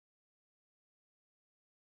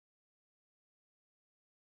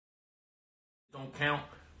don't count.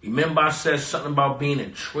 Remember I said something about being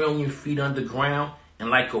 1,000,000,000,000 feet underground and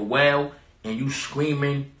like a well, and you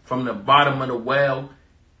screaming from the bottom of the well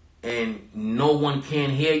and no one can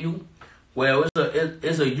hear you? Well,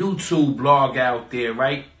 it's a YouTube blog out there,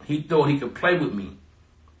 right? He thought he could play with me.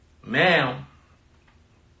 Now,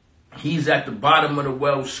 he's at the bottom of the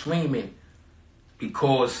well screaming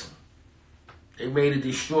because they ready to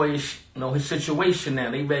destroy his situation now.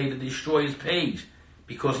 They ready to destroy his page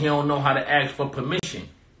because he don't know how to ask for permission.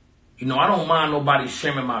 I don't mind nobody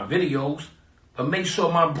sharing my videos, but make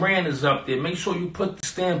sure my brand is up there. Make sure you put the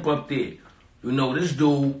stamp up there. This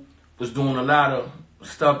dude was doing a lot of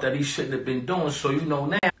stuff that he shouldn't have been doing. So,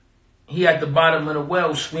 now he at the bottom of the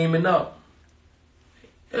well screaming up.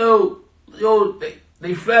 Yo,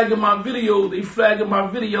 they flagging my videos. They flagging my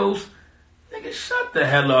videos. Nigga, shut the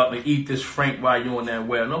hell up and eat this Frank while you in that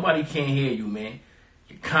well. Nobody can hear you, man.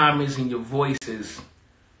 Your comments and your voices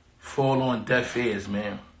fall on deaf ears,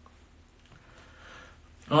 man.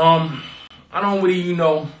 I don't really,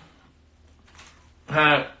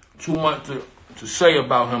 have too much to say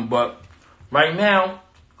about him, but right now,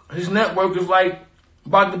 his network is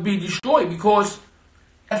about to be destroyed because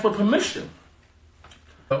that's for permission.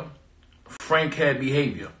 Frank had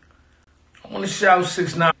behavior. I want to shout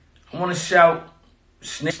 6ix9ine. I want to shout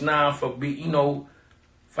 6ix9ine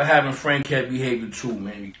for having Frank had behavior too,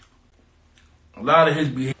 man. A lot of his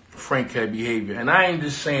behavior, Frank had behavior, and I ain't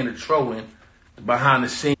just saying the trolling, the behind the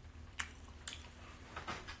scenes.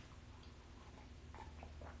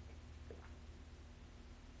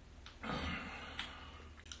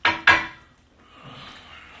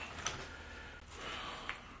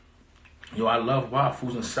 Yo, I love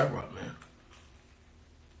waffles and syrup, man.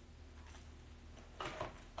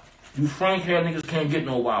 You Frank hair niggas can't get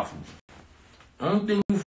no waffles. Only thing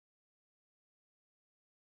you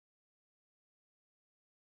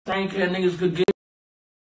Frank hair niggas could get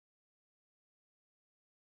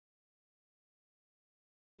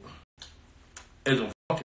is a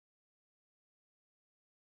fucking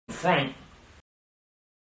Frank.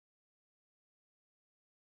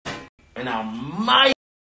 And I might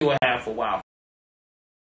do a half a waffle.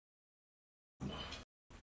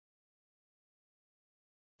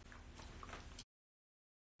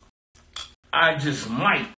 I just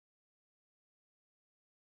might.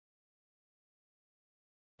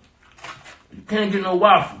 You can't get no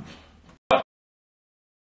waffles.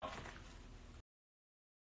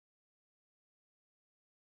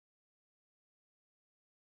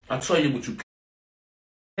 I'll tell you what you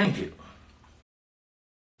can get.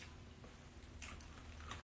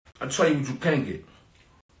 I'll tell you what you can get.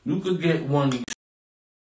 You could get one of these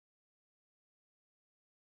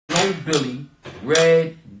SnowBilly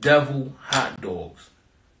Red Devil hot dogs.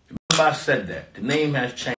 Remember I said that. The name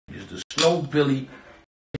has changed. It's the SnowBilly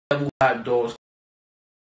Devil hot dogs.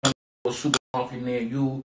 Supermarket near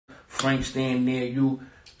you. Frank stand near you.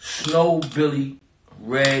 SnowBilly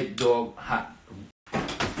Red Dog hot.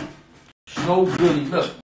 SnowBilly,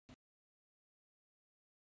 look.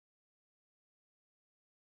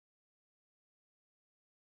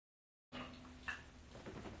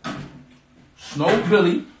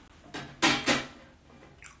 SnowBilly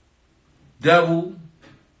Devil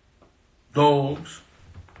dogs,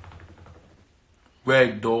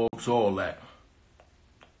 red dogs, all that.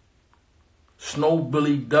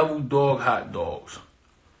 SnowBilly Devil dog hot dogs.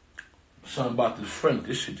 Something about this Frank.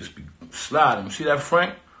 This should just be sliding. See that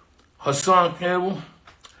Frank? Her son, Campbell?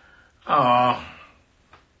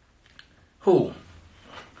 Who?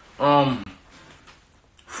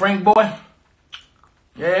 Frank boy?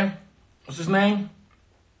 Yeah? What's his name?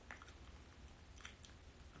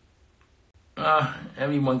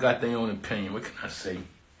 Everyone got their own opinion. What can I say?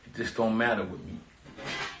 It just don't matter with me.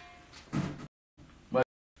 But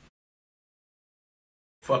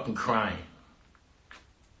fucking crying.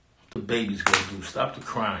 What the babies gonna do? Stop the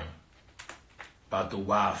crying. About the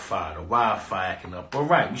Wi-Fi. The Wi-Fi acting up. All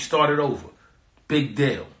right, we started over. Big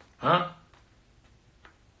deal. Huh?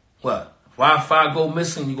 What? Wi-Fi go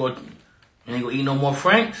missing, you ain't gonna eat no more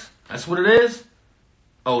Franks? That's what it is?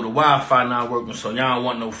 Oh, the Wi-Fi not working, so y'all don't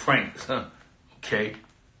want no Franks, huh? Okay.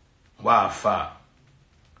 Wi-Fi.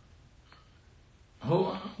 Who?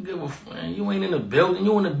 I don't give a fuck. You ain't in the building.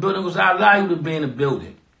 You in the building because I allow you to be in the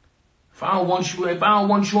building. If I don't want you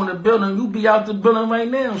in the building, you be out the building right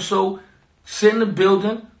now. So sit in the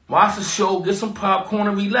building, watch the show, get some popcorn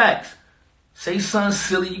and relax. Say something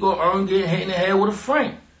silly, you gonna earn getting hit in the head with a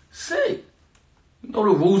Frank. Sit. You know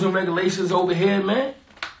the rules and regulations over here, man.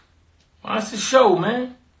 Watch the show,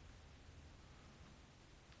 man.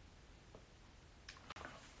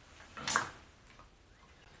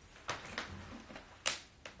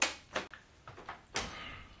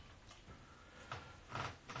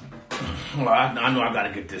 I know I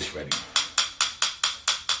gotta get this ready.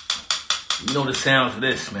 You know the sounds of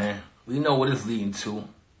this, man. We know what it's leading to.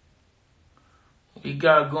 What we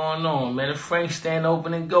got going on, man? The Frank stand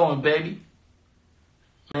open and going, baby.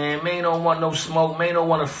 Man don't want no smoke. Man don't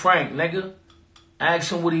want a Frank, nigga.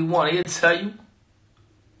 Ask him what he want. He'll tell you.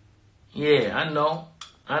 Yeah, I know.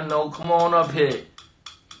 Come on up here.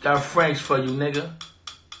 Got Franks for you, nigga.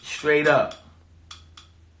 Straight up.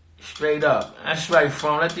 That's right,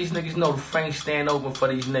 Fron. Let these niggas know the Frank stand open for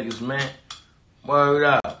these niggas, man. Word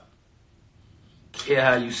up. Care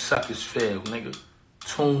how you suckers feel, nigga.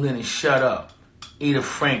 Tune in and shut up. Eat a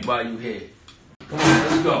Frank while you here. Come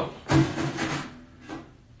on,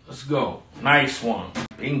 let's go. Nice one.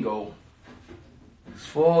 Bingo. It's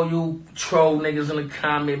for all you troll niggas in the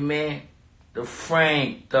comment, man. The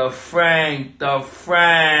Frank.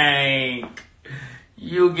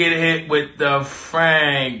 You get hit with the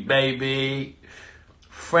Frank, baby.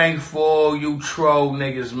 Frank for all you troll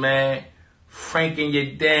niggas, man. Franking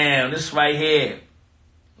you down. This right here.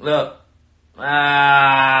 Look.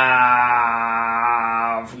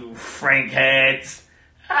 You Frank heads.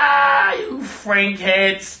 You Frank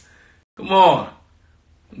heads. Come on.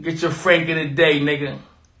 Get your Frank in the day, nigga.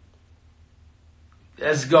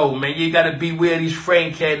 Let's go, man. You gotta beware these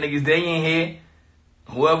Frank head niggas. They ain't here.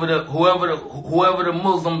 Whoever the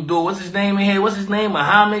Muslim dude, what's his name in here? What's his name?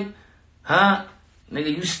 Muhammad? Huh?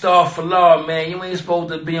 Nigga, you starve for law, man. You ain't supposed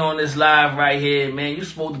to be on this live right here, man. You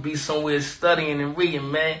supposed to be somewhere studying and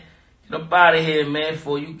reading, man. Get up out of here, man,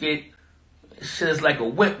 before you get... This shit is like a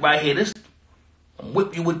whip right here. I'm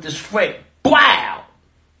whip you with this Frank. Wow!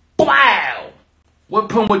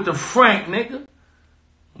 Whip him with the Frank, nigga.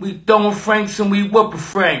 We throwing Franks and we whipping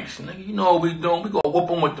Franks. Nigga, you know what we doing. We gonna whip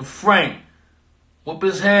him with the Frank. Whip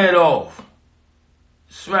his head off.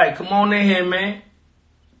 That's right. Come on in here, man.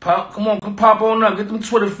 Come pop on up. Get them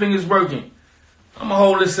Twitter fingers working. I'm gonna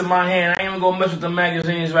hold this in my hand. I ain't even gonna mess with the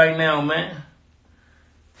magazines right now, man.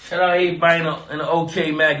 Shout out everybody in the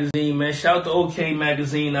OK magazine, man. Shout out the OK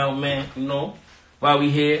magazine out, man. You know, while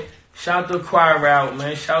we here. Shout out the Inquirer out,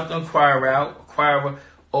 man. Shout out the Inquirer out. Inquirer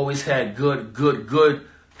always had good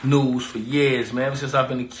news for years, man. Ever since I've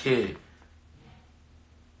been a kid.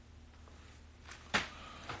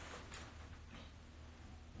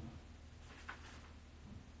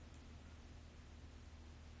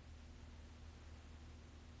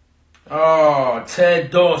 Oh, Ted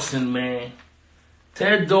Dawson, man.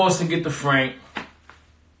 Ted Dawson get the Frank.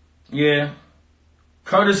 Yeah.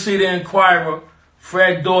 Courtesy the Inquirer,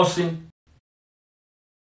 Fred Dawson.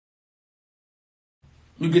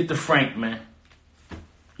 You get the Frank, man.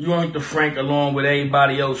 You earned the Frank along with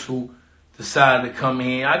everybody else who decided to come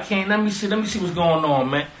in. Let me see what's going on,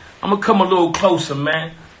 man. I'm gonna come a little closer,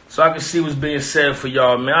 man, so I can see what's being said for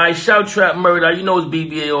y'all, man. All right, shout Trap Murder. You know it's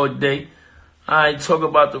BBA all day. I talk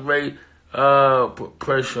about the rate, put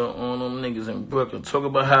pressure on them niggas in Brooklyn. Talk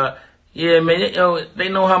about how, yeah, man, they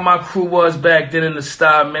know how my crew was back then in the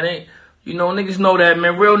style, man. Niggas know that,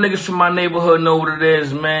 man. Real niggas from my neighborhood know what it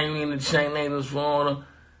is, man. You need to change niggas for all them.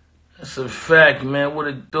 That's a fact, man. What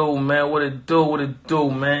it do, man? What it do,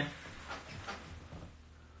 man?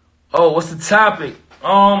 Oh, what's the topic?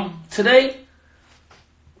 Today,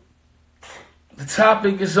 the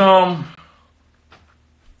topic is, how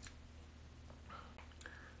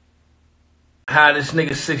this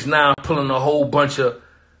nigga 6ix9ine pulling a whole bunch of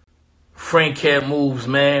Frank Cat moves,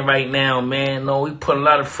 man, right now, man. No, he pulling a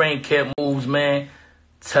lot of Frank Cat moves, man.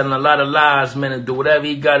 Telling a lot of lies, man, to do whatever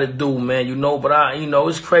he gotta do, man, but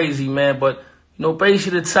it's crazy, man. But,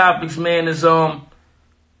 basically the topics, man, is,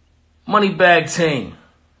 Moneybag Team.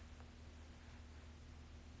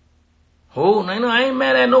 Who? I ain't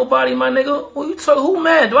mad at nobody, my nigga. Who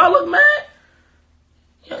mad? Do I look mad?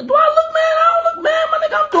 Yeah, do I look mad? I don't look mad, my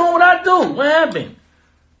nigga. I'm doing what I do. What happened?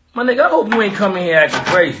 My nigga, I hope you ain't coming here acting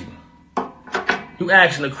crazy. You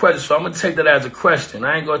asking a question, so I'm gonna take that as a question.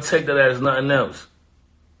 I ain't gonna take that as nothing else.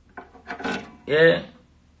 Yeah?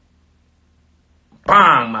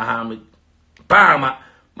 Bang, Muhammad. Bang,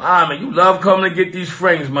 Muhammad. You love coming to get these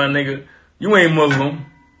Franks, my nigga. You ain't Muslim.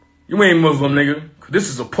 Nigga. This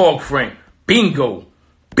is a pork Frank. Bingo.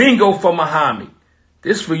 Bingo for Muhammad.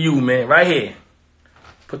 This for you, man, right here.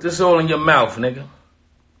 Put this all in your mouth, nigga.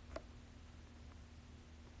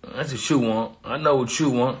 That's what you want. I know what you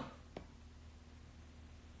want.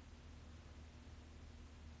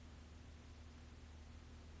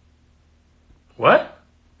 What?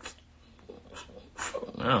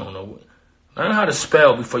 I don't know. Learn how to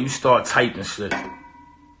spell before you start typing shit.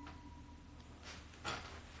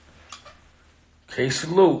 Okay,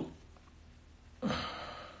 salute.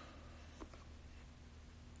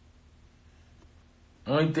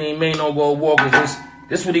 Only only thing man don't go walk is this.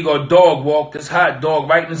 This what he go dog walk. This hot dog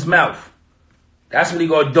right in his mouth. That's what he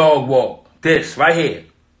go dog walk. This right here.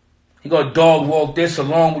 He go dog walk this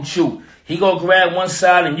along with you. He go grab one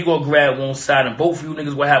side and you go grab one side, and both of you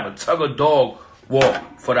niggas will have a tug of dog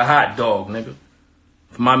walk for the hot dog, nigga.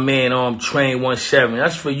 For my man Train 170.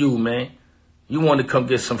 That's for you, man. You want to come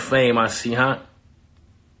get some fame, I see, huh?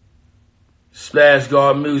 Splash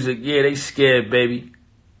Guard Music, yeah, they scared, baby.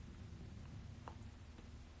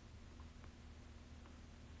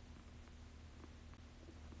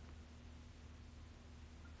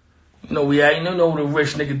 You know we out, you know where the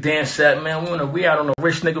rich nigga dance at, man. We out on the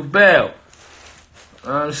rich nigga bell. You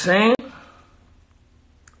know what I'm saying?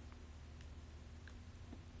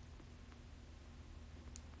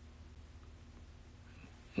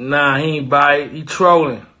 Nah, he ain't buy it. He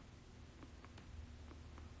trolling.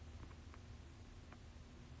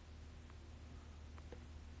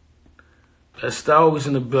 That's always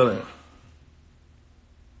in the building.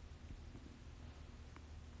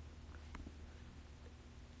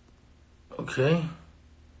 Okay.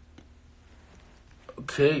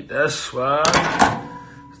 Okay, that's why.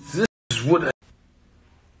 This is what.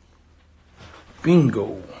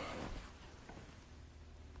 Bingo.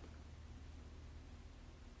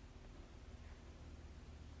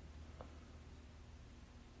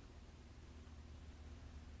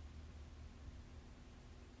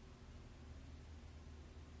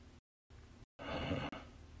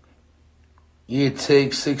 Yeah,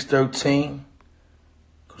 take 613.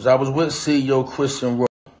 Because I was with CEO Christian Rowe.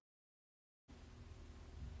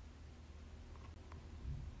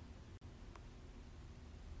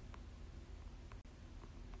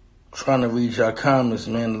 Trying to read y'all comments,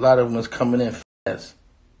 man. A lot of them is coming in fast.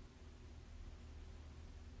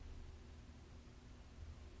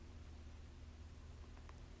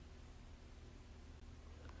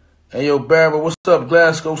 Hey, yo, Barber, what's up?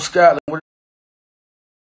 Glasgow, Scotland.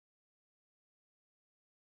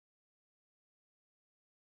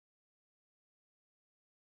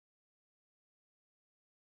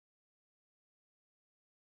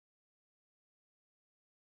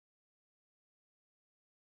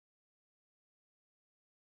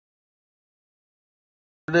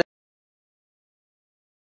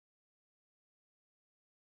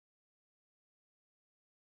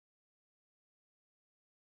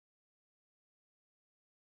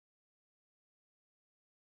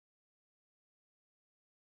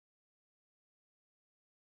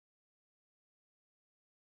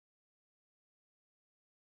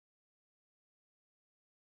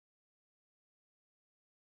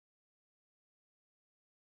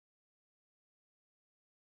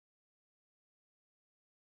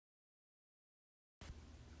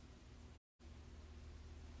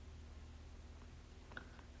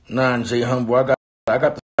 Nah, J Humble, I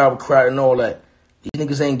got the sauerkraut and all that. These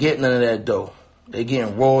niggas ain't getting none of that though. They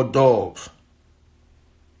getting raw dogs.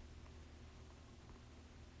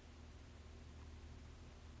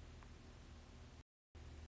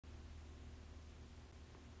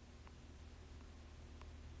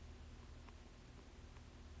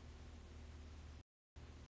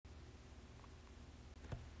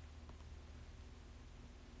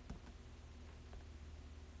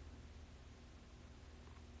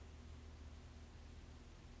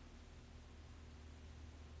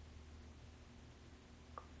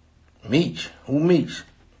 Meech? Who Meech?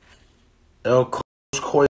 El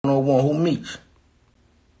Coy 101. Who Meech?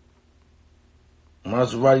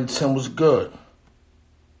 Maserati 10 was good.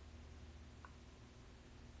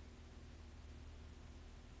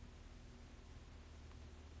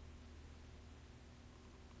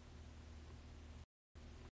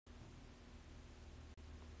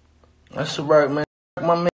 That's all right, man.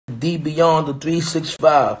 My man D Beyond the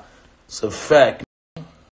 365. It's a fact.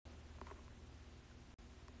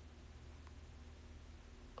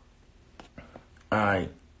 Alright.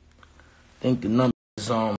 I think the number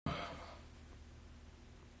is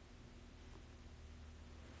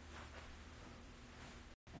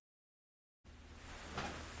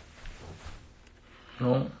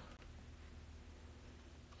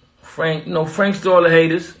Frank, Frank's to all the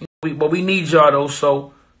haters. But we need y'all though,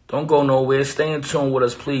 so don't go nowhere. Stay in tune with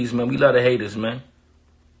us, please, man. We love the haters, man.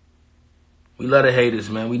 We love the haters,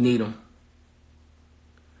 man. We need them.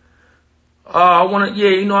 I want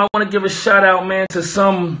to give a shout out, man, to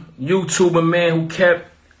some YouTuber, man, who kept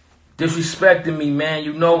disrespecting me,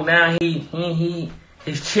 man. Now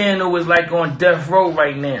his channel is like on death row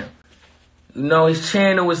right now. His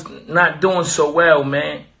channel is not doing so well,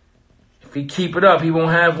 man. If he keep it up, he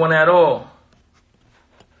won't have one at all.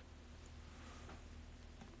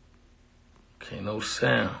 Okay, no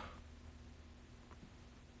sound.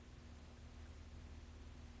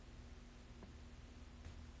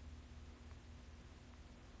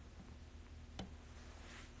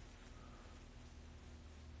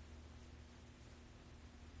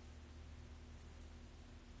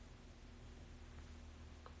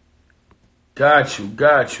 Got you,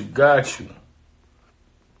 got you, got you.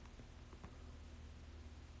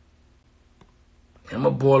 I'm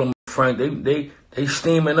a baller, my friend. They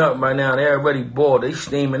steaming up right now. They already bored. They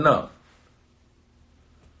steaming up.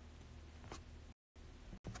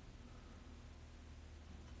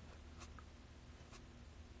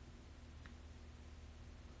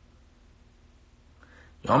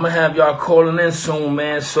 I'm gonna have y'all calling in soon,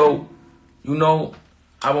 man. So, you know,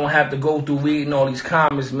 I won't have to go through reading all these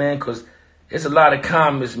comments, man, because it's a lot of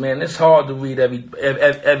comments, man. It's hard to read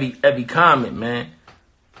every comment, man.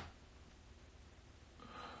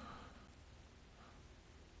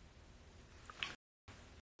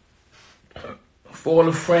 For all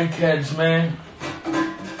the Frank heads, man.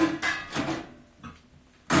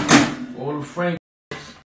 For all the Frank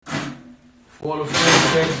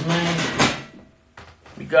heads, man.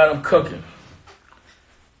 We got them cooking.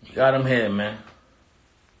 We got them here, man.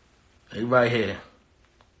 They right here.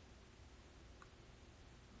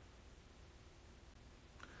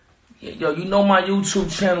 Yo, you know my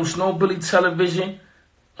YouTube channel, SnowBilly Television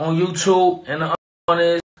on YouTube, and the other one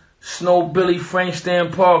is SnowBilly Frank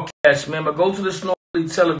Stand Podcast, man. But go to the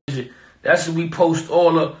SnowBilly Television. That's where we post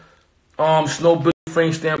all the SnowBilly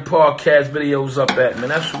Frank Stand Podcast videos up at, man.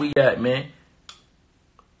 That's where we at, man.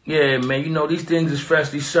 Yeah, man, you know, these things is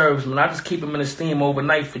freshly served, man. I just keep them in the steam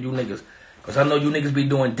overnight for you niggas. Because I know you niggas be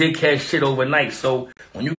doing dickhead shit overnight. So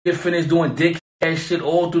when you get finished doing dickhead shit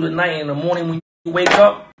all through the night, in the morning when you wake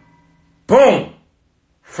up, boom,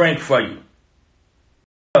 Frank for you.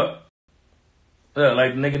 Look,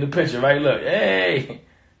 like the nigga in the picture, right? Look, hey,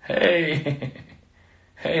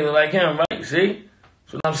 look like him, right? See?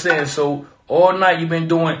 That's what I'm saying. So all night you been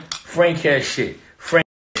doing Frank head shit.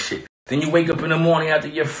 Then you wake up in the morning after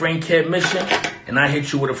your Frank head mission, and I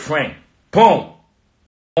hit you with a Frank. Boom.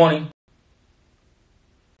 Morning.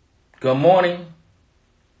 Good morning.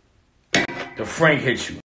 The Frank hit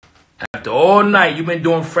you. After all night, you been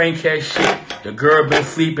doing Frank head shit. The girl been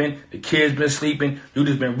sleeping. The kids been sleeping. You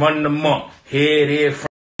just been running amok. Here, Frank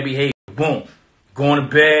behavior. Boom. Going to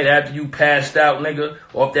bed after you passed out, nigga.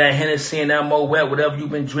 Off that Hennessy and that Moet, whatever you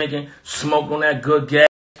been drinking. Smoked on that good gas.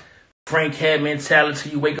 Frank head mentality.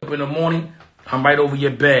 You wake up in the morning, I'm right over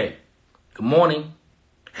your bed. Good morning.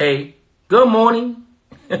 Hey, good morning.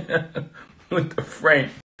 With the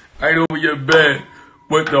Frank. Right over your bed.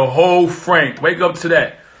 With the whole Frank. Wake up to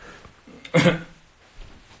that.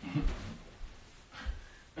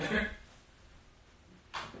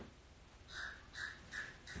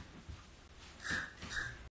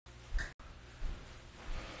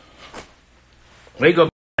 Wake up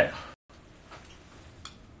to that.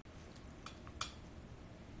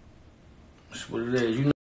 That's what it is. You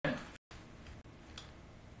know that.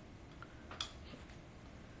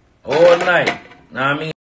 All night. Now I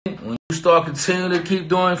mean, when you start continuing to keep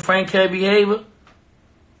doing Frank head behavior,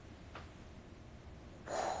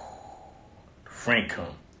 Frank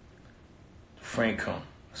come.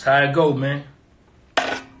 That's how it go, man.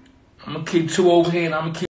 I'm gonna keep two over here and I'm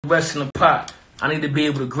gonna keep the rest in the pot. I need to be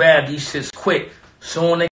able to grab these shits quick.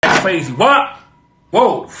 Soon they get crazy. What?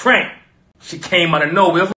 Whoa, Frank. She came out of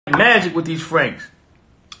nowhere. It was like magic with these Franks.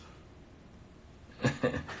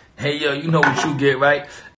 Hey, yo, you know what you get, right?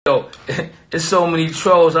 Yo, there's so many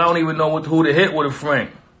trolls, I don't even know who to hit with a Frank.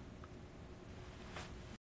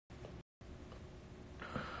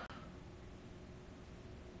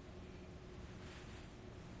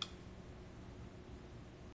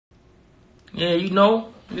 Yeah, you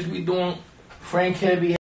know, just be doing Frank head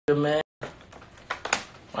behavior, man.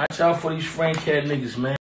 Watch out for these Frank head niggas,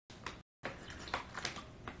 man.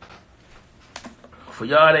 For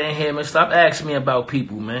y'all that ain't here, man, stop asking me about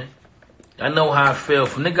people, man. I know how I feel.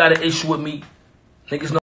 If a nigga got an issue with me,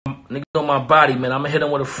 niggas know my body, man. I'm gonna hit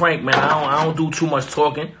him with a Frank, man. I don't do too much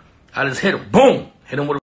talking. I just hit him. Boom! Hit him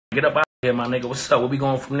with a Frank. Get up out of here, my nigga. What's up? Where we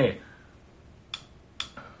going from there?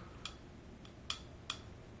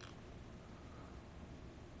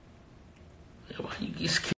 You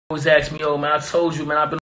just always ask me, yo, man, I told you, man, I've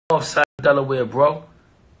been on the north side of Delaware, bro.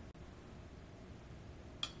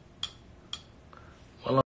 Well,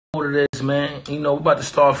 I know what it is, man. You know, we're about to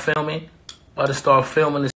start filming. About to start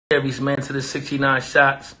filming the series, man, to the 69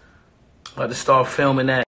 shots. About to start filming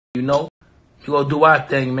that, you know. You go do our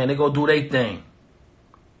thing, man. They go do their thing.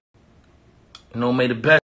 You know, may the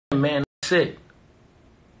best, man, that's it.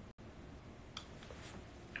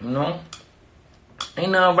 You know?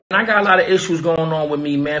 Ain't nothing right. I got a lot of issues going on with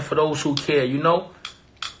me, man, for those who care, you know?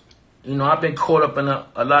 You know, I've been caught up in a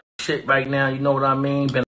lot of shit right now, you know what I mean?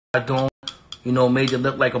 Been doing, you know, made you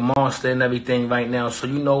look like a monster and everything right now. So,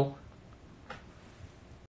 you know,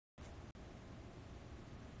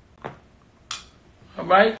 all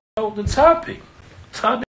right? The topic.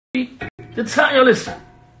 Yo, listen.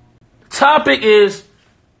 The topic is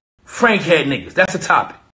Frank head niggas. That's the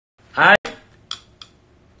topic. Alright?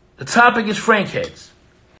 The topic is Frank heads.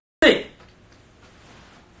 That's it.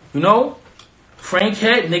 You know? Frank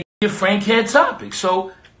head, nigga, Frank head topic.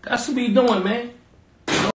 So that's what we doing, man.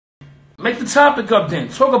 You know? Make the topic up then.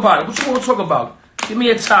 Talk about it. What you want to talk about? Give me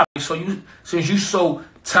a topic. Since you so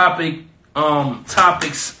topics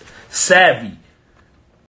savvy.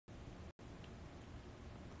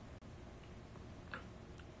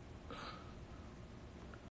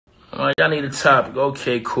 All right, y'all need a topic.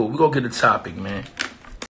 Okay, cool. We gonna get a topic, man.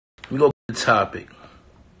 We gonna get a topic.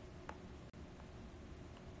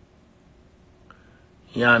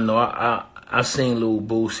 Y'all know I seen Lil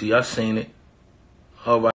Boosie. I seen it.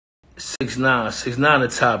 All right, 6ix9ine the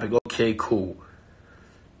topic. Okay, cool.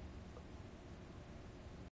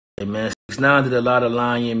 Hey man, 6ix9ine did a lot of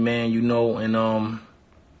lying, man. You know, and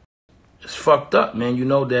it's fucked up, man. You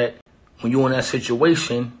know that when you're in that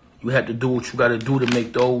situation, you have to do what you got to do to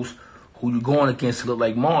make those who you're going against look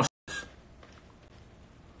like monsters.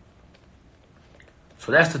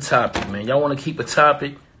 So that's the topic, man. Y'all want to keep a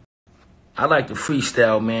topic? I like the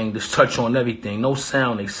freestyle, man. Just touch on everything. No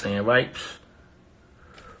sound, they saying, right?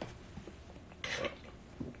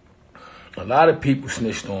 A lot of people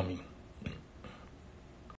snitched on me.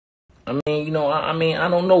 I mean, you know, I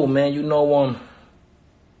don't know, man. You know,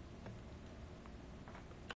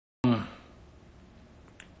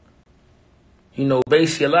 you know,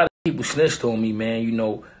 basically a lot of people snitched on me, man. You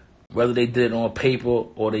know, whether they did it on paper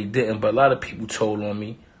or they didn't, but a lot of people told on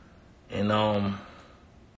me. And, you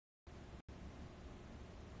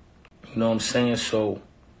know what I'm saying? So,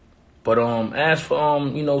 but, as for,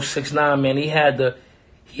 you know, 6ix9ine, man, he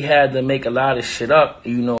had to make a lot of shit up.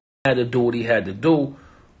 You know, he had to do what he had to do,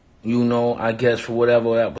 you know, I guess for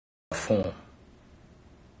whatever that was for him.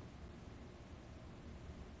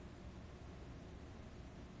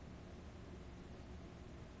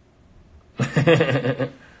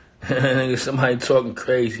 Nigga, somebody talking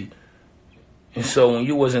crazy. And so when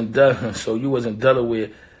you wasn't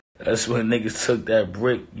Delaware, that's when niggas took that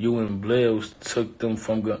brick. You and Blails took them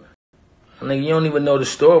from gun. Nigga, you don't even know the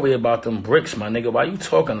story about them bricks, my nigga. Why you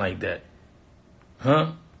talking like that?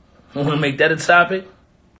 Huh? You wanna make that a topic?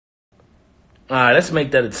 Alright, let's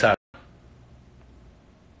make that a topic.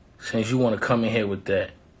 Since you wanna come in here with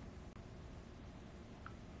that.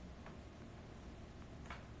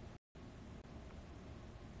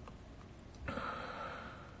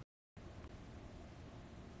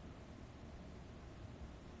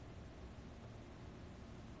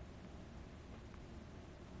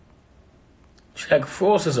 Jack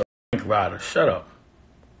Frost is a rank rider. Shut up.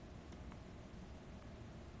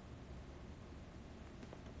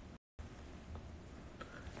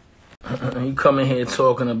 You come in here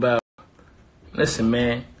talking about... Listen,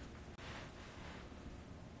 man.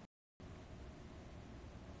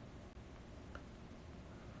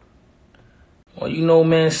 Well, you know,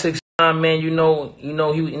 man, 6ix9ine, man, you know,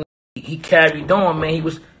 he carried on, man.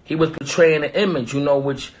 He was portraying an image, you know,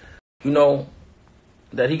 which, you know,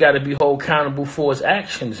 that he got to be held accountable for his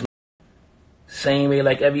actions, man. Same way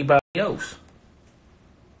like everybody else.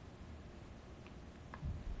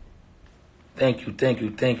 Thank you.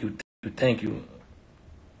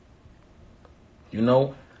 You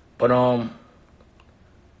know, but I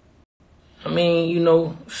mean, you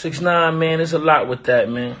know, 6ix9ine, man, there's a lot with that,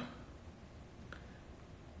 man.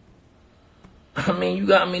 I mean, you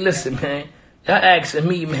got me. Listen, man. Y'all asking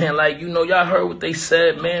me, man, like, you know, y'all heard what they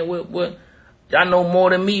said, man. What? Y'all know more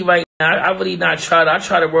than me right now. I really not try to. I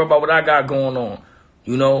try to worry about what I got going on.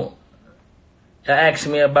 You know, y'all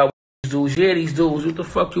asking me about these dudes. Yeah, these dudes. What the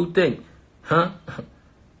fuck you think, huh?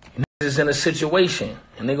 Niggas is in a situation,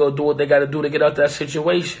 and they go do what they got to do to get out that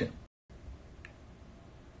situation.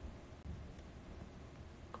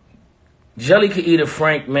 Jelly could eat a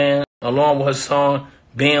Frank, man, along with Hassan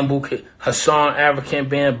Bamboo, Hassan African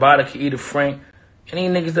Band, Bada could eat a Frank. Any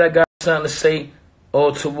niggas that got something to say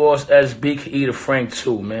or towards SB could eat a Frank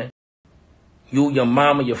too, man. You, your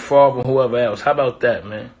mama, your father, whoever else. How about that,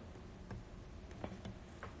 man?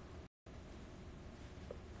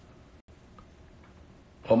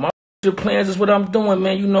 Well, my plans is what I'm doing,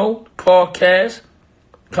 man. You know, podcast,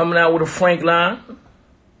 coming out with a Frank line.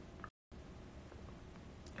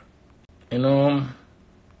 And a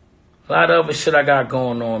lot of other shit I got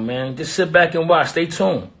going on, man. Just sit back and watch. Stay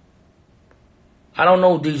tuned. I don't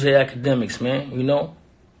know DJ Academics, man, you know.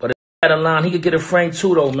 But if he had a line, he could get a Frank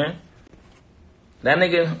too, though, man. That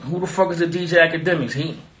nigga, who the fuck is the DJ Academics?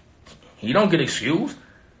 He don't get excused.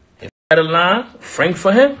 If he had a line, Frank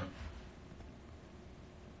for him.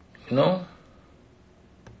 You know?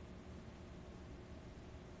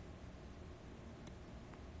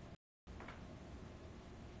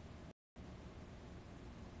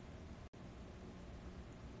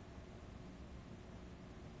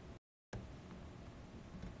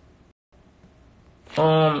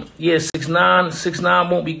 Yeah,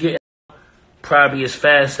 6ix9ine won't be getting out probably as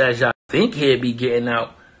fast as y'all think he'll be getting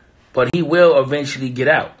out, but he will eventually get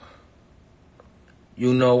out.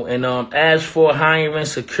 You know, and as for hiring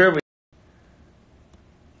security,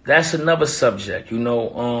 that's another subject. You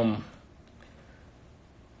know,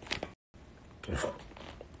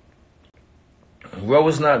 Ro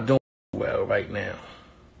is not doing well right now.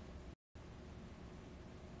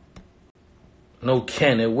 No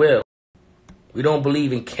Ken, it will. We don't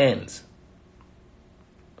believe in Kens.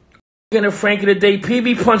 Getting the Frank of the Day.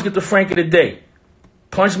 PB Punch get the Frank of the Day.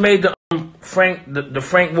 Punch made the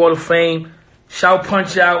Frank Wall of Fame. Shout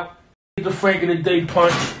Punch out. Get the Frank of the Day,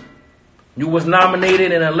 Punch. You was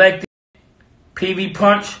nominated and elected. PB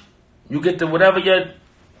Punch, you get the whatever your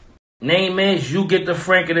name is, you get the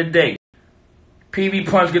Frank of the Day. PB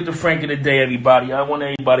Punch get the Frank of the Day, everybody. I want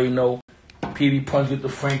everybody to know PB Punch get the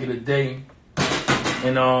Frank of the Day.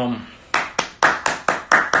 And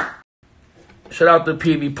shout out to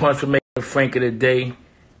PB Punch for making the Frank of the Day.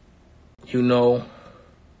 You know.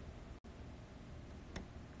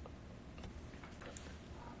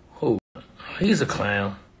 Who? He's a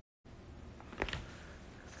clown.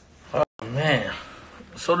 Oh man.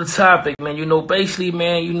 So the topic, man, you know, basically,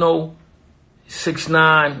 man, you know,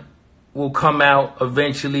 6ix9ine will come out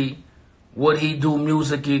eventually. Would he do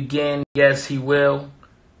music again? Yes, he will.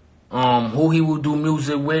 Who he will do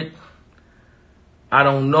music with, I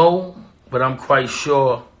don't know, but I'm quite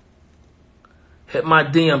sure. Hit my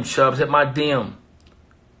DM, Chubbs. Hit my DM.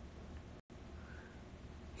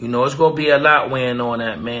 You know, it's going to be a lot weighing on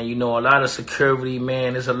that, man. You know, a lot of security,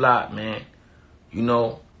 man. It's a lot, man. You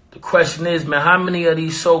know, the question is, man, how many of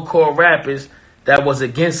these so-called rappers that was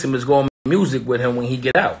against him is going to make music with him when he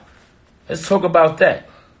get out? Let's talk about that.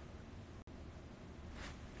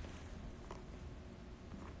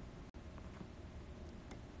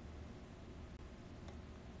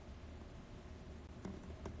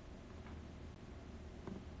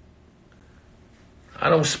 I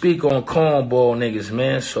don't speak on cornball niggas,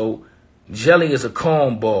 man. So Jelly is a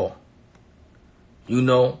cornball. You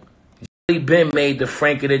know, Jelly been made the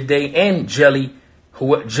Frank of the Day, and Jelly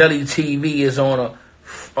TV is on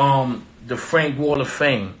the Frank Wall of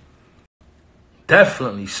Fame.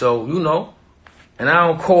 Definitely. So, you know, and I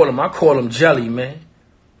don't call him, I call him Jelly, man.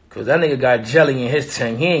 Cause that nigga got jelly in his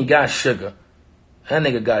tank. He ain't got sugar. That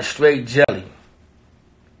nigga got straight jelly.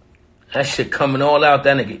 That shit coming all out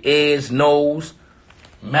that nigga ears, nose,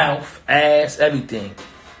 mouth, ass, everything.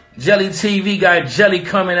 Jelly TV got jelly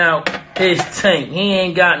coming out his tank. He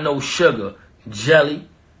ain't got no sugar. Jelly.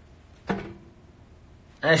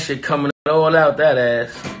 That shit coming all out that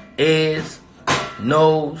ass. Ears,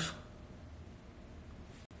 nose.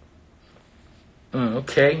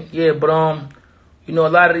 Okay. Yeah, but you know, a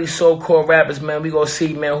lot of these so-called rappers, man, we gonna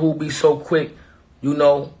see, man, who be so quick, you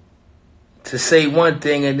know, to say one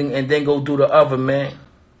thing and then go do the other, man.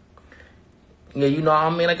 Yeah, you know what I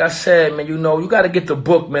mean? Like I said, man, you know, you got to get the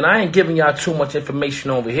book, man. I ain't giving y'all too much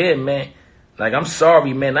information over here, man. Like, I'm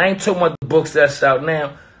sorry, man. I ain't talking about the books that's out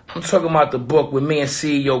now. I'm talking about the book with me and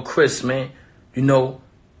CEO Chris, man. You know,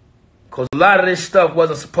 because a lot of this stuff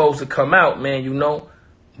wasn't supposed to come out, man, you know.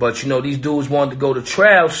 But, you know, these dudes wanted to go to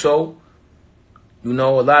trial, so, you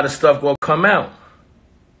know, a lot of stuff going to come out.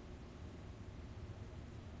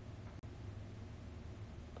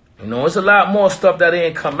 You know, it's a lot more stuff that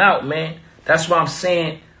ain't come out, man. That's why I'm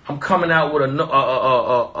saying I'm coming out with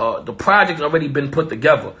the project already been put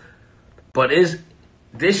together. But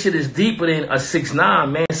this shit is deeper than a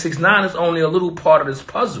 6ix9ine, man. 6ix9ine is only a little part of this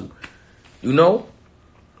puzzle, you know?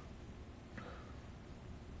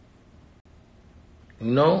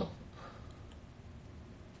 You know?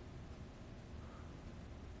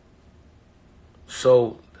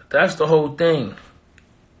 So that's the whole thing.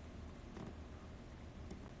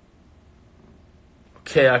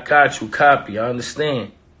 Okay, I got you. Copy. I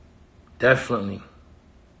understand. Definitely.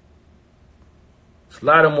 There's a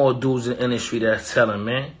lot of more dudes in the industry that's telling,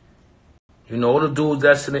 man. You know, all the dudes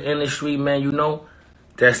that's in the industry, man, you know,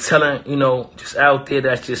 that's telling, you know, just out there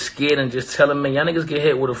that's just scared and just telling, man, y'all niggas get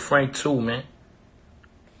hit with a Frank too, man.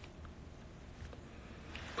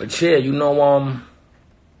 But yeah, you know,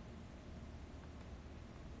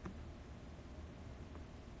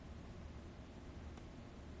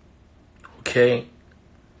 okay.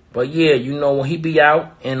 But yeah, you know, when he be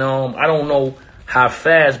out, and I don't know how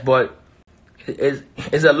fast, but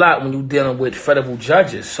it's a lot when you're dealing with federal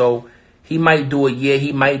judges. So he might do a year,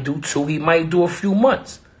 he might do 2, he might do a few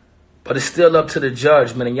months. But it's still up to the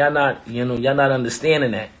judge, man, and y'all not, you know, y'all not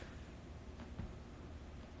understanding that.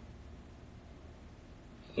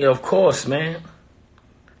 Yeah, of course, man.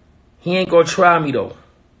 He ain't gonna try me, though.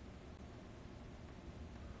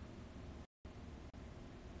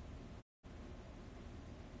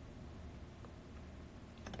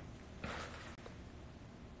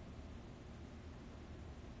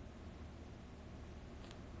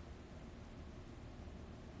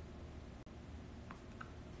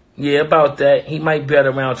 Yeah, about that. He might be at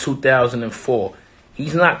around 2004.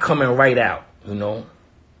 He's not coming right out, you know.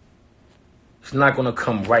 It's not going to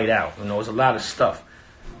come right out, you know. There's a lot of stuff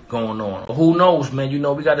going on. But who knows, man? You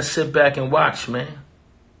know, we got to sit back and watch, man.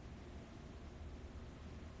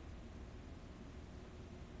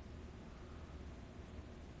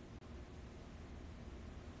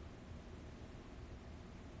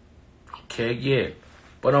 Okay, yeah.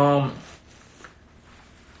 But,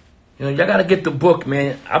 you know, y'all got to get the book,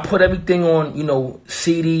 man. I put everything on, you know,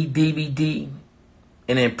 CD, DVD,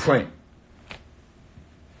 and then print.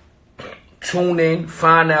 Tune in,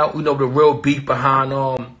 find out, you know, the real beef behind,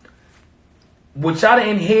 what y'all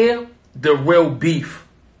didn't hear, the real beef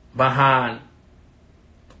behind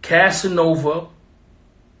Casanova,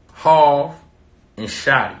 Harv, and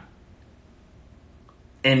Shotty,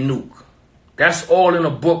 and Nuke. That's all in a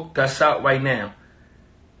book that's out right now.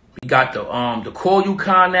 We got the Call You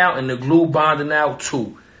Con out and the Glue Bonding out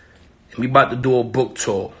too. And we about to do a book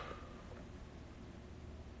tour.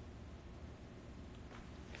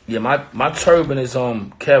 Yeah, my turban is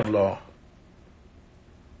Kevlar.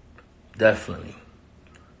 Definitely.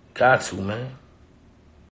 Got to, man.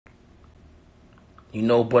 You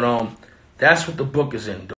know, but that's what the book is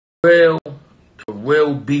in. The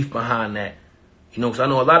real beef behind that. You know, because I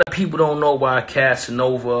know a lot of people don't know why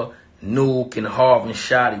Casanova, Nuke, and Harv and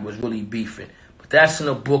Shotty was really beefing. But that's in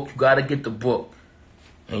the book. You got to get the book.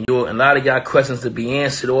 And a lot of y'all questions to be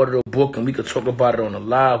answered. Order the book, and we could talk about it on the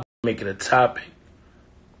live. Make it a topic.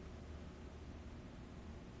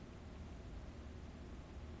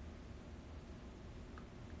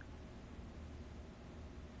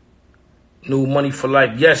 New Money for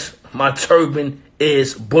Life. Yes, my turban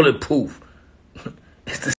is bulletproof.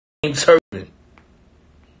 It's the same turban.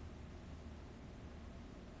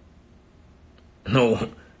 No,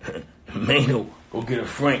 Mano, go get a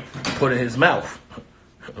Frank, put it in his mouth.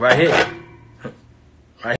 Right here.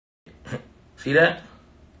 Right here. See that?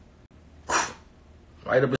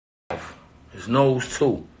 Right up his mouth. His nose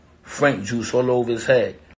too. Frank juice all over his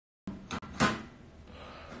head.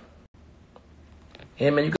 Yeah,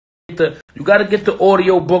 man, you gotta get the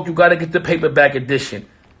audio book, you gotta get the paperback edition.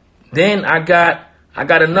 Then I got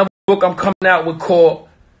another book I'm coming out with called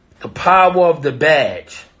The Power of the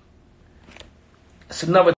Badge. That's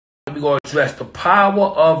another thing we're gonna address. The Power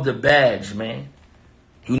of the Badge, man.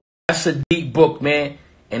 You know, that's a deep book, man.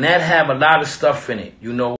 And that have a lot of stuff in it,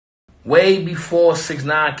 you know. Way before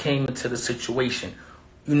 6ix9ine came into the situation.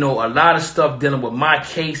 You know, a lot of stuff dealing with my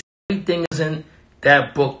case. Everything is in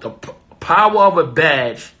that book. The Power of a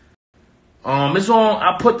Badge. It's on.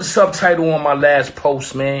 I put the subtitle on my last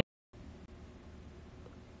post, man.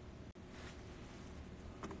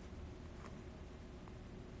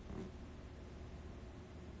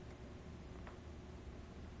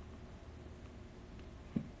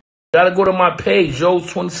 Gotta go to my page,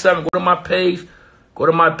 Joe27. Go to my page. Go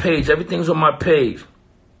to my page. Everything's on my page.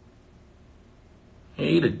 You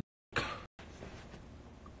eat a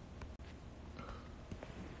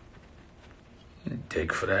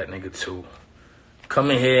dick for that nigga too.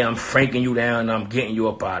 Come in here, I'm franking you down, and I'm getting you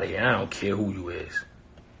up out of here. I don't care who you is.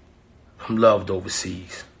 I'm loved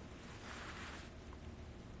overseas.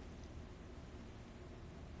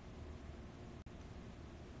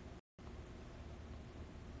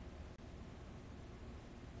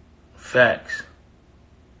 Facts.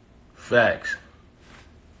 Facts.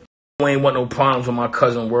 I ain't want no problems with my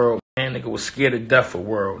cousin World, man. Nigga was scared to death for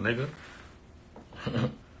World, nigga.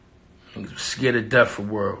 Niggas was scared to death for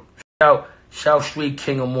World. Shout Street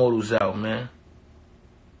King Immortals out, man.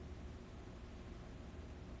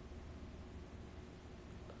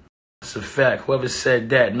 It's a fact. Whoever said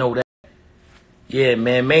that, know that. Yeah,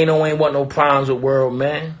 man. Mano ain't want no problems with World,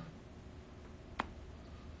 man.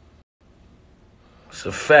 It's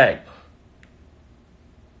a fact.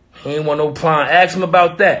 He ain't want no problem. Ask him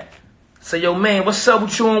about that. Say, yo, man, what's up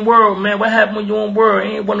with you on World, man? What happened when you on World?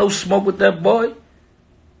 He ain't want no smoke with that boy.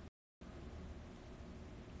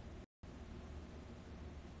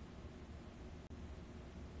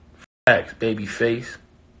 Facts, baby face.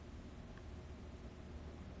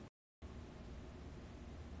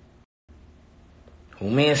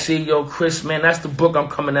 Well, me and CEO Chris, man, that's the book I'm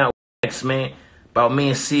coming out with next, man. About me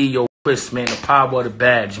and CEO Chris, man, the power of the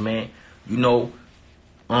badge, man. You know,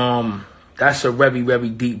 that's a very, very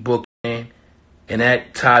deep book, man. And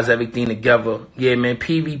that ties everything together. Yeah, man,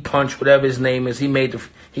 PV Punch, whatever his name is, he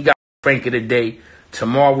got Frank of the Day.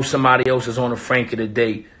 Tomorrow somebody else is on the Frank of the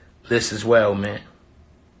Day list as well, man.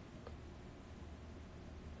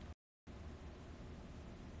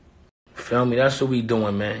 Feel me? That's what we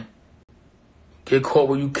doing, man. Get caught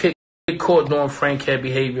when you get caught doing Frank head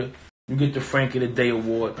behavior, you get the Frank of the Day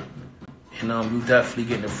award. And you definitely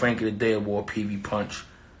getting the Frank of the Day Award, PV Punch.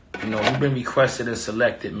 You know, you've been requested and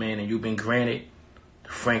selected, man, and you've been granted the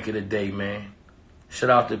Frank of the Day, man. Shout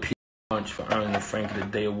out to PV Punch for earning the Frank of the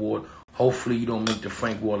Day Award. Hopefully you don't make the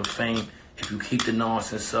Frank Wall of Fame. If you keep the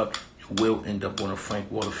nonsense up, you will end up on the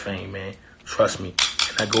Frank Wall of Fame, man. Trust me.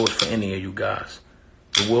 And that goes for any of you guys.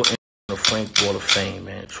 You will end up on the Frank Wall of Fame,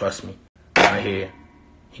 man. Trust me. Right here.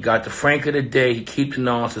 He got the Frank of the Day. He keep the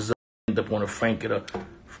nonsense up. End up on the Frank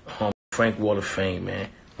Wall of Fame, man.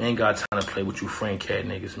 We ain't got time to play with you Frank head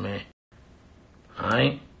niggas, man.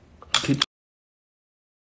 Alright? Keep the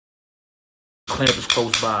clampers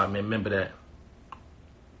close by, man. Remember that.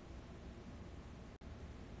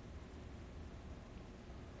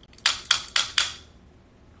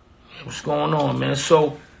 What's going on, man?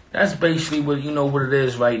 So that's basically what you know what it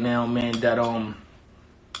is right now, man. That oh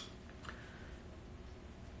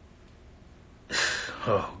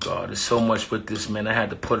God, there's so much with this, man. I had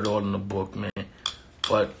to put it all in the book, man.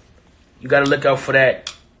 But you gotta look out for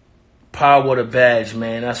that Power of the Badge,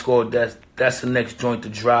 man. That's the next joint to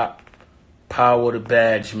drop. Power of the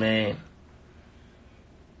Badge, man.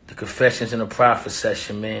 The Confessions in the Prophet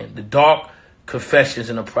session, man. The Dark Confessions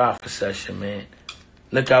in the Prophet session, man.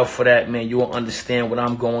 Look out for that, man. You'll understand what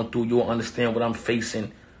I'm going through. You'll understand what I'm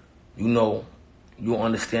facing. You know, you'll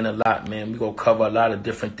understand a lot, man. We're going to cover a lot of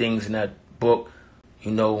different things in that book.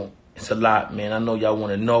 You know, it's a lot, man. I know y'all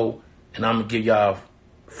want to know. And I'm going to give y'all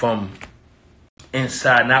from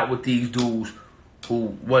inside, not with these dudes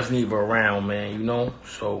who wasn't even around, man. You know,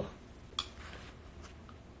 so...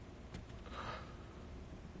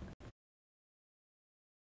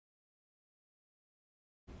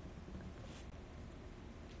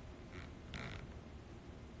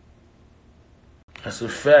 That's a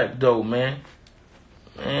fact, though, man.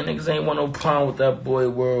 Man, niggas ain't want no problem with that boy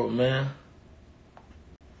world, man.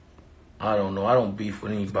 I don't know. I don't beef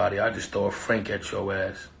with anybody. I just throw a Frank at your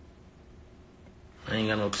ass. I ain't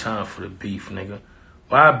got no time for the beef, nigga.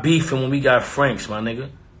 Why beefing when we got Franks, my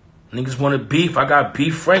nigga? Niggas want to beef, I got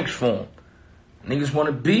beef Franks for them. Niggas want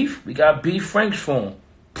to beef, we got beef Franks for them.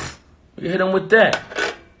 We hit them with that.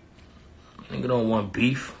 Nigga don't want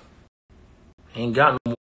beef. Ain't got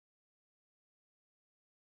no.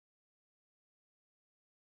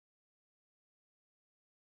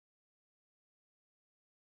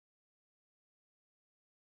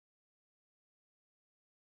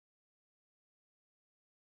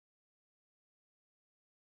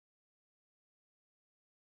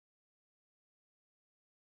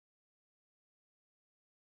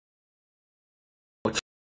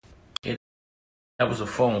 That was a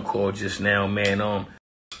phone call just now, man.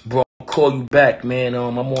 Bro, I'll call you back, man.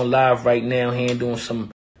 I'm on live right now, handling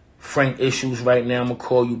some Frank issues right now. I'm gonna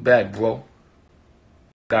call you back, bro.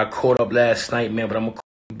 Got caught up last night, man, but I'm gonna call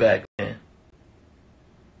you back, man.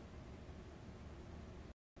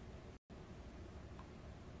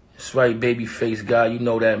 That's right, babyface guy. You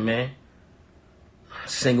know that, man.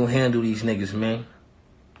 Single-handle these niggas, man.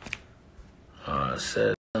 I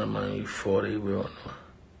said money before they real.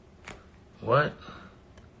 What?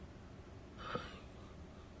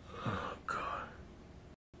 Oh God.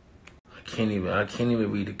 I can't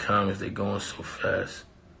even read the comments. They're going so fast.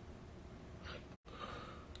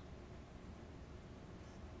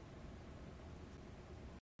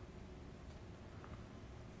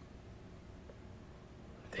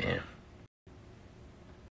 Damn.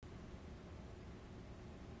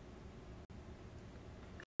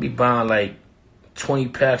 Be buying like 20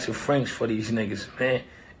 packs of Franks for these niggas, man.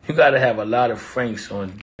 You gotta have a lot of Franks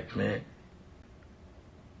on deck, man.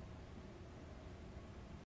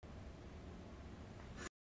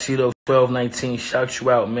 Cheeto 1219, shout you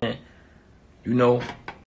out, man. You know.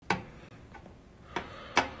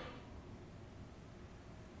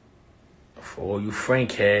 For all you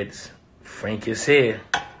Frank heads, Frank is here.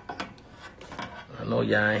 I know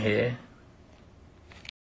y'all ain't here.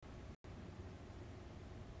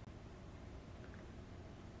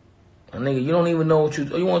 Nigga, you don't even know what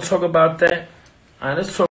you want to talk about that? All right,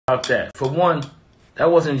 let's talk about that. For one,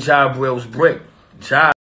 that wasn't Ja Brill's brick.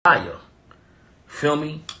 Ja liar. Feel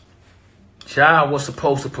me? Ja was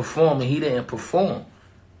supposed to perform and he didn't perform.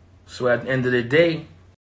 So at the end of the day,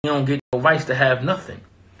 you don't get no rights to have nothing.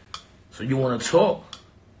 So you want to talk?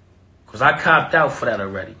 Because I copped out for that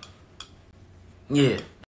already. Yeah,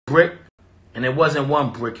 brick. And it wasn't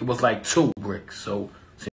one brick. It was like 2 bricks. So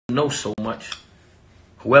you know so much.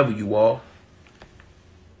 Whoever you are.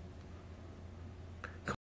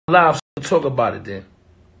 Come on live so talk about it then.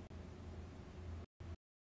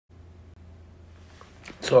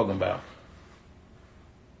 Talking about.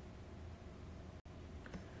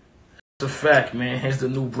 It's a fact, man. Here's the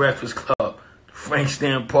new Breakfast Club. The Frank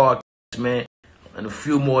Stand Park. man. In a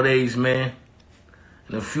few more days, man.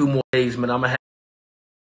 In a few more days, man, I'm going to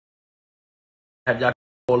have y'all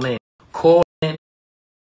call in. Call in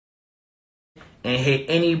and hit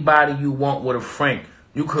anybody you want with a Frank.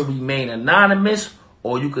 You could remain anonymous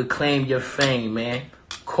or you could claim your fame, man.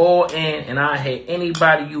 Call in and I'll hit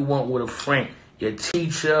anybody you want with a Frank. Your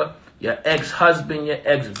teacher, your ex-husband, your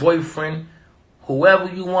ex-boyfriend,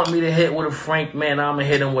 whoever you want me to hit with a Frank, man, I'm going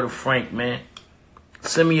to hit him with a Frank, man.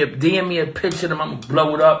 DM me a picture of them, I'm going to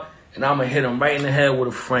blow it up, and I'm going to hit him right in the head with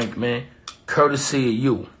a Frank, man. Courtesy of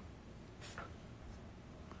you.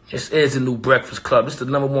 This is the New Breakfast Club. This is the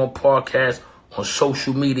 #1 podcast on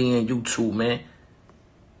social media and YouTube, man.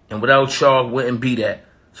 And without y'all, wouldn't be that.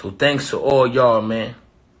 So thanks to all y'all, man.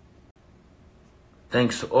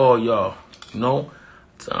 Thanks to all y'all. You know?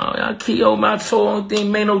 I keep on my toe. Only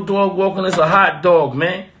thing, man, no dog walking is a hot dog,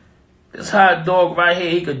 man. This hot dog right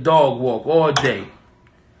here, he could dog walk all day.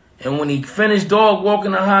 And when he finished dog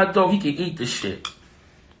walking a hot dog, he could eat the shit.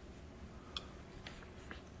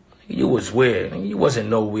 You was weird. You wasn't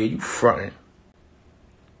nowhere. You fronting.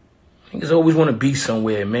 Niggas always want to be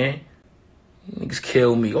somewhere, man. Niggas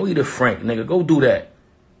kill me. Go eat a Frank, nigga. Go do that.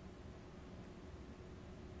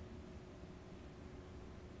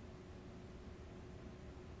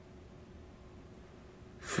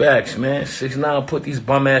 Facts, man. 6ix9ine put these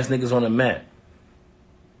bum ass niggas on the map.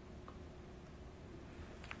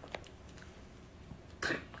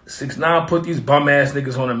 6ix9ine put these bum ass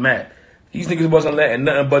niggas on the map. These niggas wasn't letting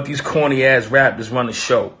nothing but these corny ass rappers run the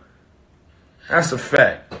show. That's a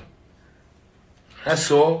fact. That's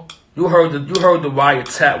all. You heard the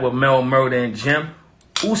wiretap with Mel Murder and Jim.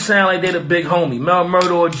 Who sound like they the big homie? Mel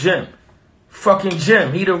Murder or Jim? Fucking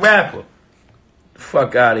Jim. He the rapper.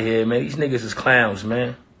 Fuck out of here, man. These niggas is clowns,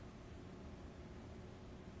 man.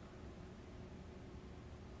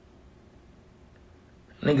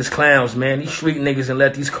 Niggas clowns, man. These street niggas and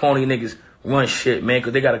let these corny niggas run shit, man,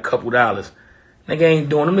 because they got a couple dollars. Nigga ain't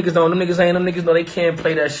doing them niggas. Them niggas know they can't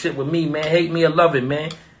play that shit with me, man. Hate me or love it,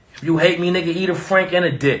 man. If you hate me, nigga, eat a Frank and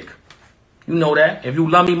a dick. You know that. If you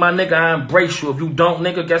love me, my nigga, I embrace you. If you don't,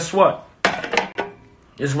 nigga, guess what?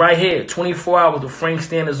 It's right here. 24 hours, the Frank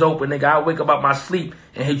stand is open, nigga. I wake up out my sleep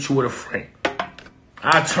and hit you with a Frank.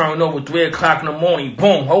 I turn over 3 o'clock in the morning.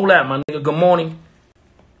 Boom. Hold that, my nigga. Good morning.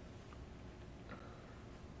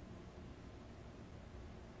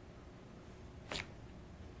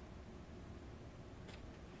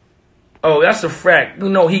 Oh, that's a fact. You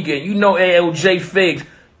know ALJ Figs.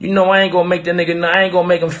 You know I ain't gonna make that nigga, I ain't gonna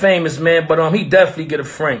make him famous, man, but he definitely get a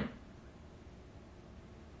Frank.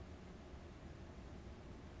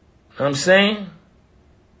 Know what I'm saying?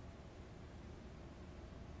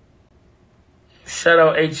 Shout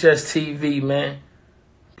out HSTV, man.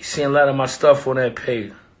 Be seeing a lot of my stuff on that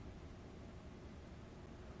page.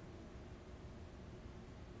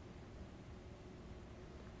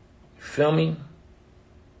 You feel me?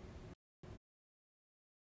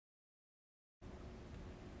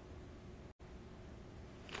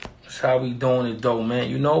 That's how we doing it, though, man.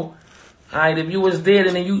 You know? Alright, if you was there,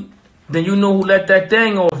 then you know who let that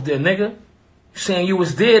thing off there, nigga. You saying you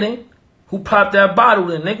was there, then? Who popped that bottle,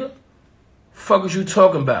 then, nigga? Fuck is you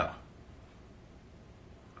talking about?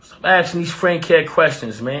 Stop asking these Frank Cat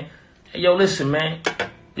questions, man. Hey, yo, listen, man.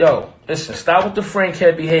 Yo, listen, stop with the Frank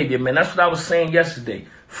Cat behavior, man. That's what I was saying yesterday.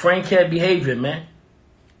 Frank Cat behavior, man.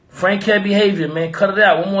 Frank Cat behavior, man. Cut it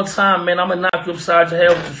out. One more time, man. I'm gonna knock you upside your head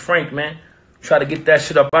with this Frank, man. Try to get that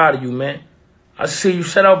shit up out of you, man. I see you.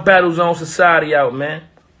 Shout out Battle Zone Society out, man.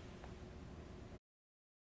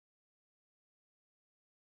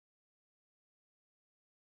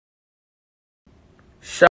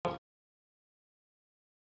 Shout out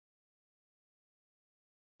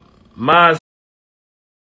Maz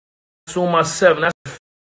Suma 7. That's a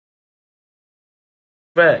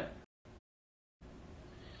fact.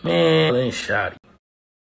 Man, ain't shoddy.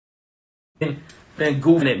 Been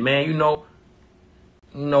goofing it, man. You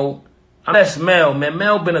know, that's Mel, man.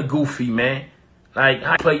 Mel been a goofy, man. Like,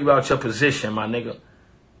 I play you out your position, my nigga.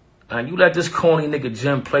 Like, you let this corny nigga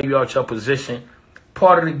Jim play you out your position.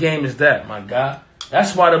 Part of the game is that, my guy.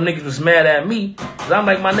 That's why them niggas was mad at me. Cause I'm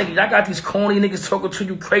like, my nigga, y'all got these corny niggas talking to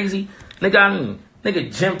you crazy. Nigga,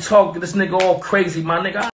 nigga Jim talk to this nigga all crazy, my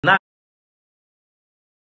nigga. Not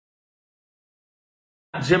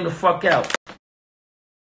Jim the fuck out.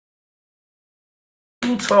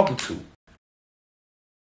 Who you talking to?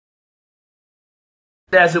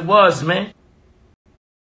 As it was, man.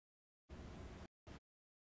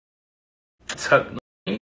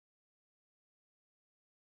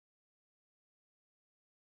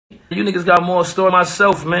 You niggas got more story than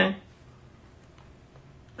myself, man.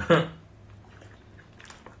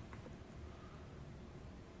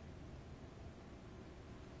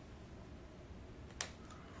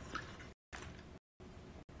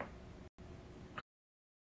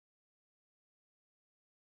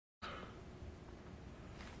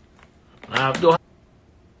 Yo,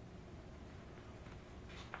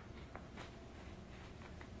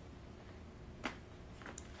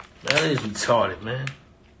 that is retarded, man.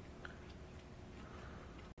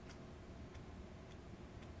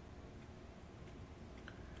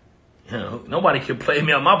 You know, nobody can play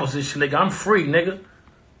me on my position, nigga. I'm free, nigga.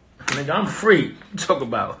 Nigga, I'm free. What you talk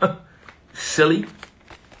about? Silly.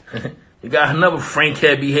 You got another Frank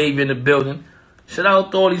Cat behavior in the building. Shout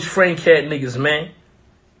out to all these Frank Cat niggas, man.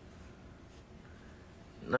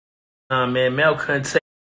 Nah, man, Mel couldn't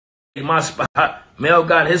take my spot. Mel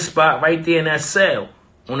got his spot right there in that cell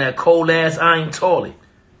on that cold ass iron toilet.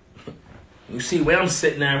 You see where I'm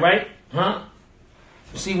sitting at, right? Huh?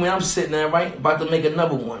 You see where I'm sitting at, right? About to make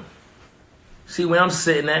another one. See where I'm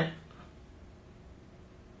sitting at?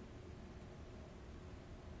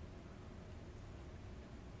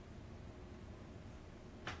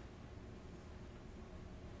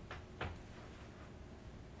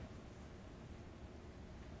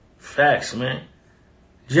 Facts, man.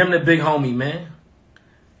 Jim the big homie, man.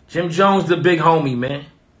 Jim Jones the big homie, man.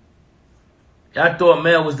 Y'all thought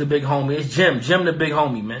Mel was the big homie. It's Jim. Jim the big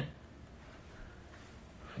homie, man.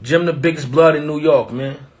 Jim the biggest blood in New York,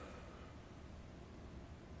 man.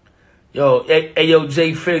 Yo, yo,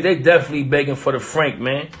 J Fig, they definitely begging for the Frank,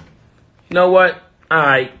 man. You know what? All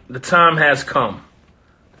right, the time has come.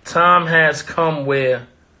 The time has come where...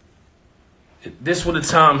 This is where the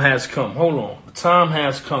time has come. Hold on. The time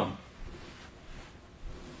has come.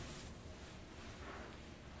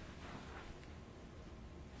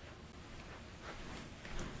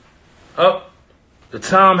 Oh, the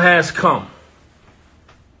time has come.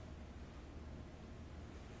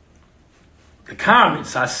 The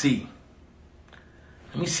comments I see.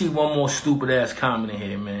 Let me see one more stupid ass comment in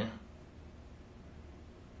here, man.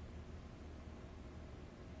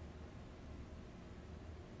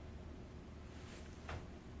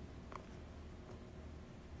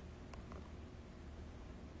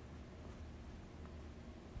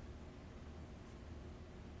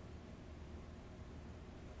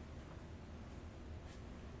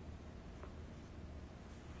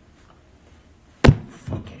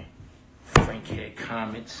 Fucking Frank head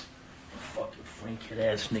comments. Fucking Frank head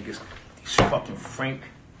ass niggas. These fucking Frank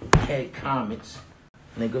head comments,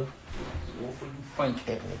 nigga. It's all for you Frank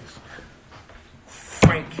head niggas.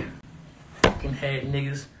 Frank fucking head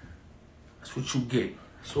niggas. That's what you get.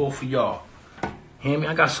 It's all for y'all. Hear me?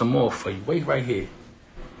 I got some more for you. Wait right here.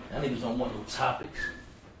 Y'all niggas don't want no topics.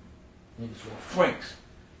 Niggas want Franks.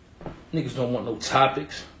 Niggas don't want no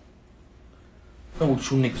topics. Know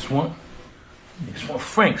what you niggas want? Niggas want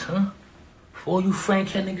Franks, huh? For all you Frank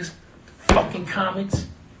head niggas, fucking comments.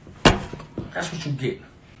 That's what you get.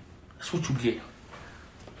 That's what you get.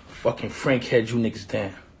 Fucking Frank head you niggas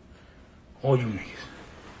down. All you niggas.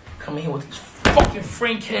 Come in here with these fucking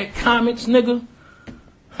Frank head comments, nigga.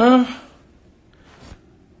 Huh?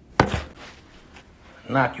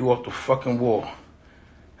 Knock you off the fucking wall.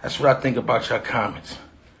 That's what I think about your comments.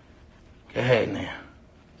 Go ahead now.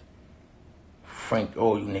 Frank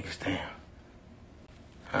all you niggas down.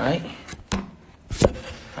 Alright?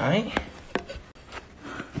 Alright?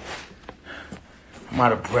 I'm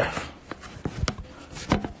out of breath.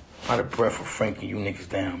 I'm out of breath for franking you niggas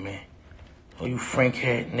down, man. All you Frank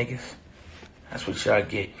head niggas, that's what y'all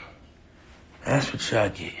get. That's what y'all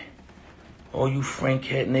get. All you Frank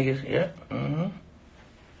head niggas, yeah,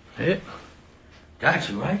 yeah. Got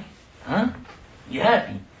you, right? Huh? You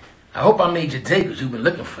happy? I hope I made your day, because you've been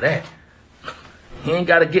looking for that. You ain't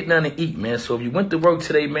got to get nothing to eat, man. So if you went to work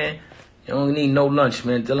today, man, you don't need no lunch,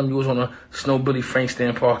 man. Tell them you was on a SnowBilly Frank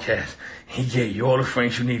Stand podcast. He gave you all the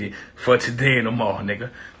Franks you needed for today and tomorrow,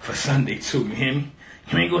 nigga. For Sunday, too, you hear me?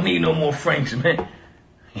 You ain't gonna need no more Franks, man.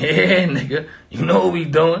 Yeah, nigga. You know what we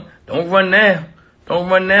doing. Don't run now. Don't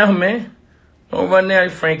run now, man. Don't run now.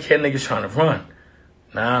 You Frank head niggas trying to run.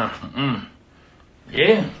 Nah,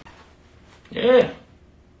 Yeah. Yeah.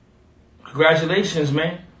 Congratulations,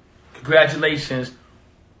 man. Congratulations.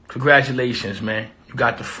 Congratulations, man. You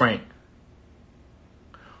got the Frank.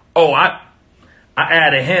 Oh, I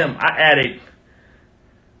added him. I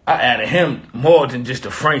added him more than just the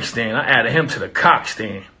Frank stand. I added him to the cock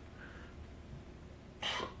stand.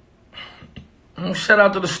 Shout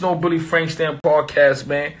out to the SnowBilly Frank Stand podcast,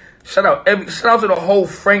 man. Shout out to the whole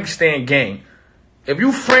Frank Stand gang. If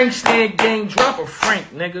you Frank Stand gang, drop a Frank,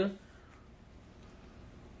 nigga.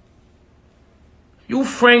 You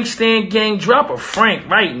Frank Stand gang, drop a Frank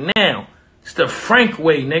right now. It's the Frank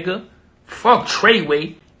way, nigga. Fuck Trey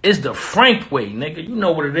way. It's the Frank way, nigga. You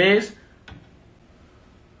know what it is.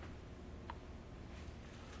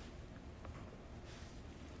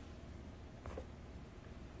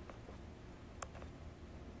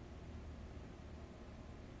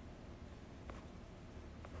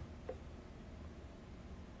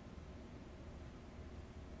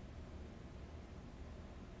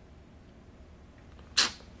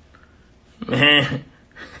 Man,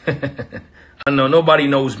 I know nobody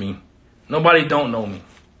knows me. Nobody don't know me.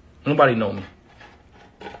 Nobody know me.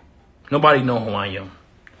 Nobody know who I am.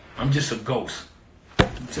 I'm just a ghost.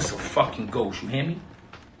 I'm just a fucking ghost. You hear me?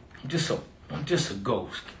 I'm just a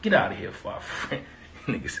ghost. Get out of here, for our friend.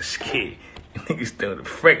 Niggas are scared. Niggas tell the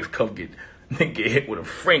Franks come get hit with a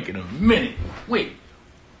Frank in a minute. Wait.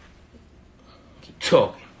 Keep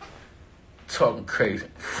talking. Talking crazy.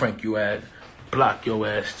 Frank your ass. Block your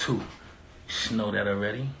ass too. You should know that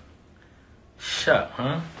already. Shut up,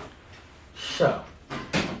 huh? Shut up.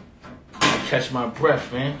 Catch my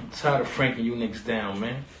breath, man. I'm tired of franking you niggas down,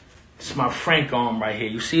 man. It's my Frank arm right here.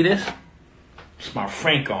 You see this? It's my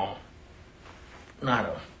Frank arm.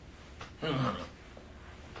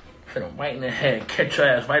 Hit him right in the head. Catch your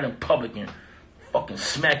ass right in public and fucking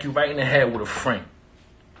smack you right in the head with a Frank.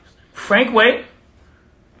 Frank, wait.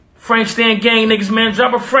 Frank Stand gang niggas, man.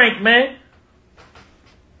 Drop a Frank, man.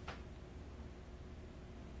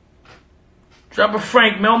 Drop a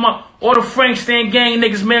Frank, man. All the Frank Stand gang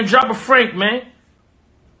niggas, man. Drop a Frank, man.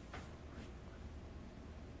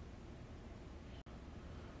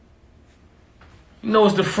 You know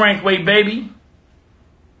it's the Frank way, baby.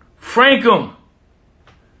 Frank them.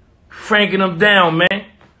 Franking them down, man.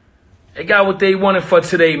 They got what they wanted for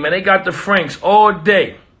today, man. They got the Franks all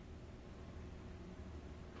day.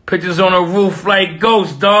 Pictures on the roof like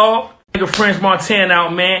ghosts, dog. Nigga French Montana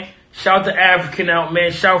out, man. Shout the African out,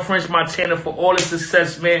 man. Shout French Montana for all the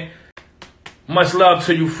success, man. Much love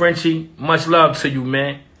to you, Frenchie. Much love to you,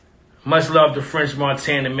 man. Much love to French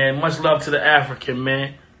Montana, man. Much love to the African,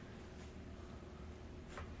 man.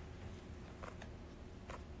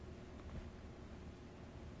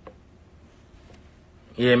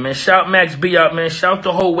 Yeah, man. Shout Max B out, man. Shout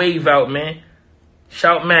the whole wave out, man.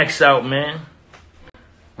 Shout Max out, man.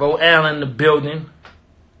 Rhode Allen in the building.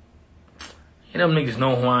 Them niggas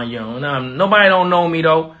know who I am. Nobody don't know me,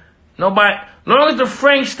 though. Nobody. As long as the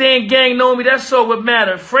Frank Stand gang know me, that's all what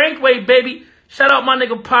matters. Frank Way, baby. Shout out my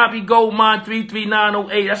nigga Poppy Goldmine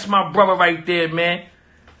 33908. That's my brother right there, man.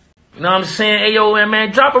 You know what I'm saying? Hey, yo,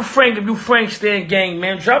 man. Drop a Frank if you Frank Stand gang,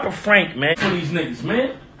 man. Drop a Frank, man. For these niggas,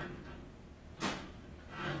 man.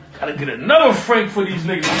 Gotta get another Frank for these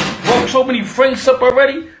niggas. Broke so many Franks up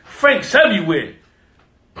already. Franks everywhere.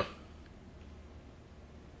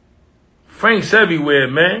 Franks everywhere,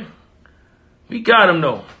 man. We got him,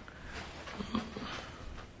 though.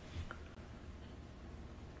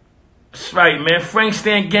 That's right, man. Frank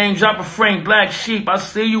Stand gang, drop a Frank. Black Sheep, I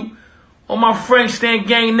see you. All my Frank Stand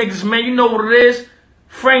gang niggas, man. You know what it is.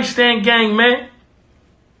 Frank Stand gang, man.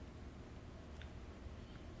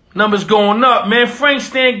 Numbers going up, man. Frank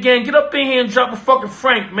Stand gang, get up in here and drop a fucking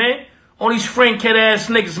Frank, man. All these Frank head ass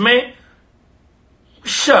niggas, man.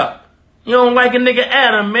 Shut up. You don't like a nigga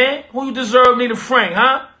Adam, man? Who you deserve need a Frank,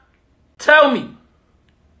 huh? Tell me.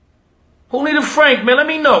 Who need a Frank, man? Let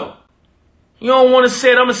me know. You don't want to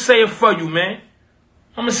say it, I'm going to say it for you, man.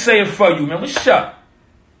 I'm going to say it for you, man. What's up?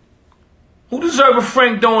 Who deserve a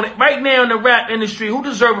Frank doing it? Right now in the rap industry, who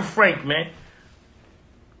deserve a Frank, man?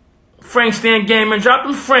 Frank Stand game, man. Drop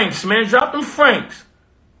them Franks, man. Drop them Franks.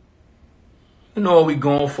 You know what we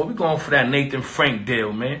going for. We going for that Nathan Frank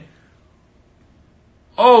deal, man.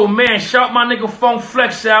 Oh, man, shout my nigga Funk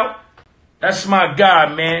Flex out. That's my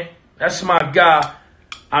guy, man. That's my guy.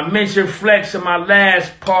 I mentioned Flex in my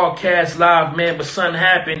last podcast live, man, but something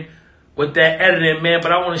happened with that editing, man.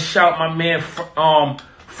 But I want to shout my man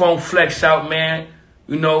Funk Flex out, man.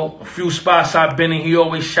 You know, a few spots I've been in, he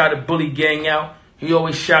always shouted Bully Gang out. He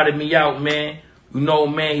always shouted me out, man. You know,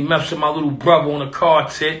 man, he messed with my little brother on a car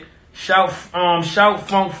tip. Shout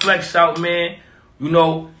Funk Flex out, man. You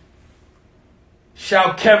know,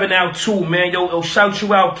 shout Kevin out too, man. Yo, shout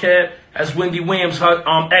you out, Kev. That's Wendy Williams'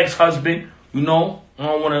 ex-husband. You know, I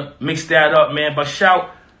don't want to mix that up, man. But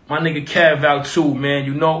shout my nigga Kev out too, man.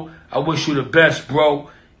 You know, I wish you the best, bro.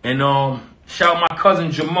 And shout my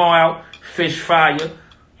cousin Jamal out, Fish Fire.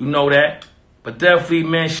 You know that. But definitely,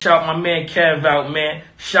 man, shout my man Kev out, man.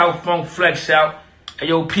 Shout Funk Flex out. And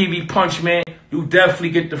yo, PV Punch, man, you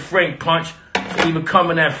definitely get the Frank Punch for even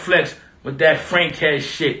coming at Flex with that Frank head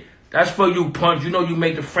shit. That's for you, Punch. You know you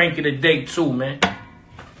made the Frank of the day, too, man.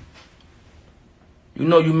 You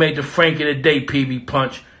know you made the Frank of the day, PV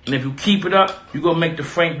Punch. And if you keep it up, you gonna make the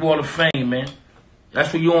Frank Wall of Fame, man.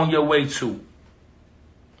 That's what you on your way to.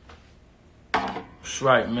 That's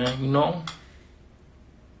right, man, you know.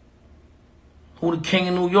 Who the king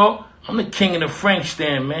of New York? I'm the king of the Frank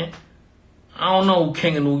Stand, man. I don't know who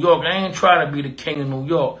king of New York. I ain't trying to be the king of New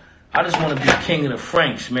York. I just want to be king of the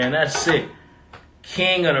Franks, man. That's it.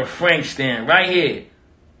 King of the Frank Stand, right here.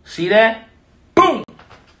 See that? Boom!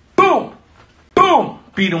 Boom! Boom!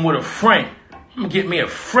 beat him with a Frank. I'm gonna get me a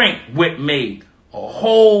Frank whip made. A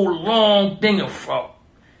whole long thing of fuck.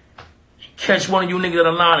 Catch one of you niggas at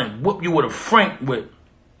the line and whoop you with a Frank whip.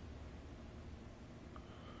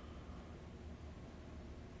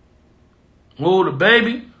 Whoa, the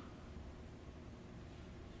baby.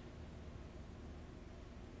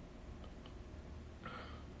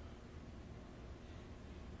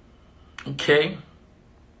 Okay.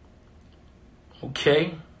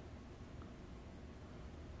 Okay.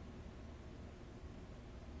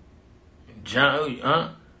 John,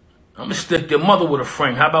 I'm gonna stick your mother with a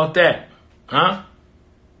Frank. How about that? Huh?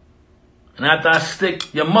 And after I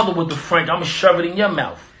stick your mother with the Frank, I'm gonna shove it in your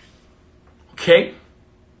mouth. Okay?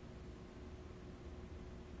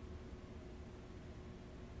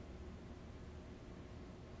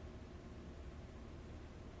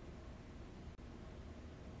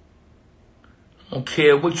 I don't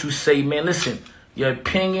care what you say, man. Listen, your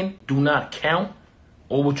opinion do not count,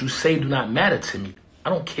 or what you say do not matter to me. I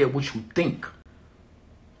don't care what you think.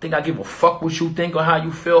 Think I give a fuck what you think or how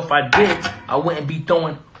you feel? If I did, I wouldn't be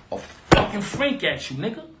throwing a fucking Frank at you,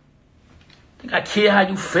 nigga. Think I care how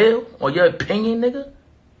you feel or your opinion, nigga?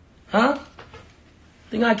 Huh?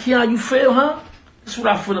 Think I care how you feel, huh? That's what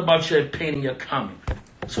I feel about your opinion, your comment.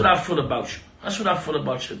 That's what I feel about you. That's what I feel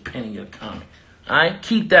about your opinion, your comment. Alright?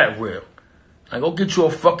 Keep that real. Like, go get you a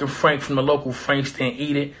fucking Frank from the local Frank stand,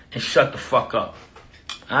 eat it, and shut the fuck up.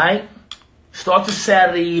 Alright? Start the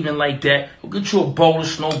Saturday evening like that. Go get you a bowl of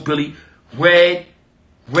SnowBilly, red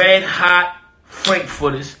hot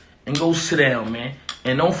Frankfurters, and go sit down, man.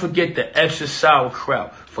 And don't forget the extra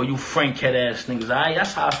sauerkraut for you Frank head ass niggas. Alright?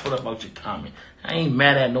 That's how I feel about your comment. I ain't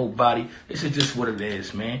mad at nobody. This is just what it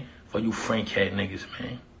is, man. For you Frank head niggas,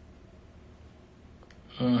 man.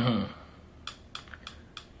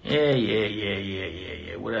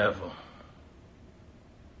 Yeah, whatever.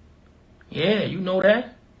 Yeah, you know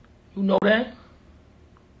that? You know that?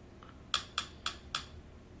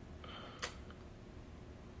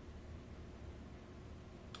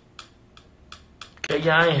 Okay,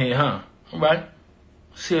 y'all in here, huh? All right.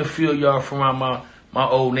 See a few of y'all from around my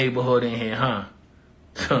old neighborhood in here, huh?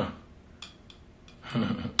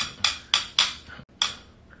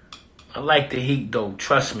 I like the heat, though.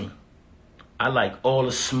 Trust me. I like all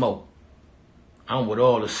the smoke. I'm with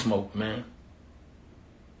all the smoke, man.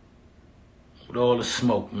 With all the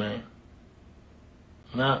smoke, man.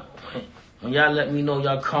 Now, when y'all let me know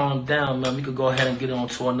y'all calm down, man, we could go ahead and get on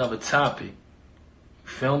to another topic. You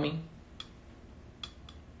feel me?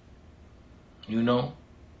 You know?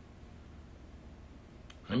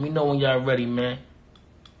 Let me know when y'all ready, man.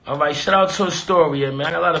 All right, shout out to Astoria, man.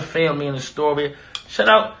 I got a lot of family in Astoria. Shout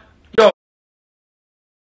out,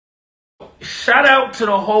 shout out to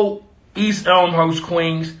the whole East Elmhurst,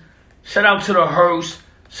 Queens. Shout out to the Hearst.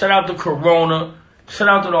 Shout out to Corona. Shout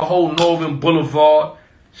out to the whole Northern Boulevard.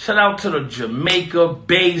 Shout out to the Jamaica,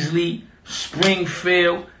 Baisley,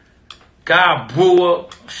 Springfield, Guy Brewer.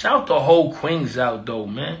 Shout the whole Queens out, though,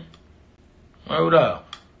 man. Word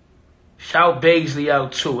up. Shout Baisley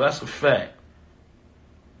out, too. That's a fact.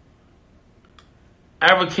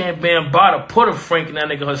 African Bambaataa put a Frank in that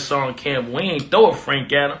nigga Hassan Campbell. He ain't throw a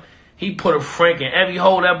Frank at him. He put a Frank in every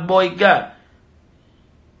hole that boy got.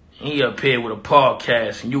 He up here with a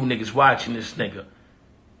podcast and you niggas watching this nigga.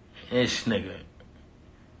 This nigga.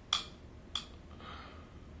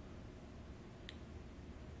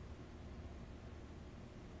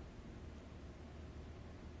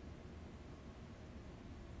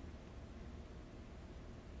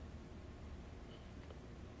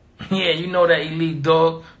 Yeah, you know that elite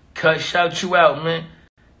dog. Cut, shout you out, man.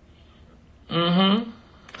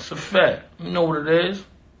 It's a fact. You know what it is.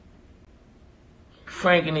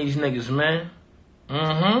 Franking these niggas, man.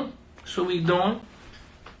 That's what we doing.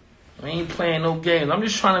 We ain't playing no games. I'm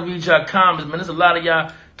just trying to read y'all comments, man. There's a lot of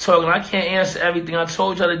y'all talking. I can't answer everything. I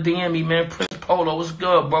told y'all to DM me, man. Prince Polo, what's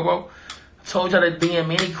good, bro? I told y'all to DM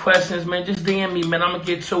me. Any questions, man, just DM me, man. I'm gonna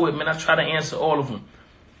get to it, man. I try to answer all of them.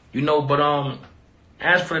 You know, but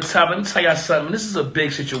as for the top, let me tell y'all something. This is a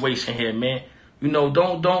big situation here, man. You know,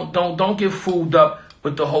 don't get fooled up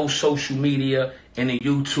with the whole social media and the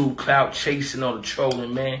YouTube clout chasing or the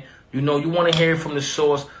trolling, man. You know, you want to hear it from the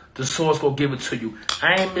source will give it to you.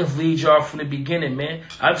 I ain't mislead y'all from the beginning, man.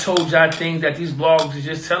 I told y'all things that these blogs is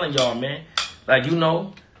just telling y'all, man. Like, you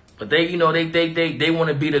know, but they, you know, they want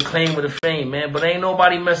to be the claim of the fame, man. But ain't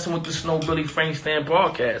nobody messing with the SnowBilly Frank Stand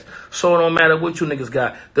podcast. So it don't matter what you niggas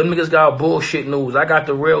got. Them niggas got bullshit news. I got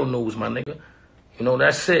the real news, my nigga. You know,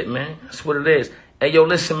 that's it, man. That's what it is. Hey, yo,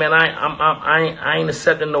 listen, man. I ain't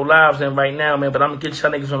accepting no lives in right now, man. But I'm gonna get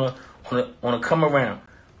y'all niggas on a come around.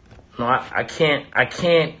 No, I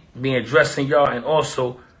can't be addressing y'all and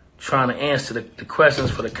also trying to answer the questions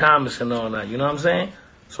for the comments and all that. You know what I'm saying?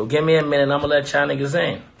 So give me a minute and I'm going to let y'all niggas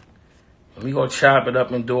in. And we going to chop it up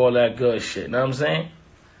and do all that good shit. You know what I'm saying?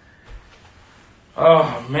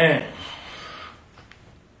 Oh, man.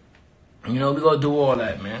 You know, we going to do all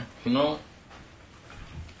that, man. You know?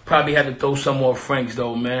 Probably had to throw some more Franks,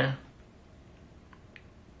 though, man.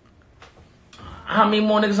 How many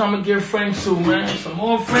more niggas I'm going to give Franks to, man? Some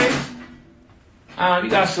more Franks? We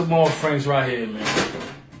got some more Franks right here, man.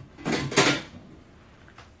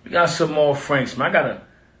 We got some more Franks, man. I got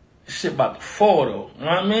this shit about to fall, though. You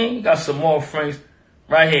know what I mean? You got some more Franks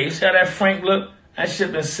right here. You see how that Frank look? That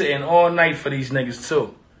shit been sitting all night for these niggas,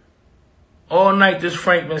 too. All night this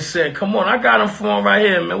Frank been sitting. Come on, I got them for him right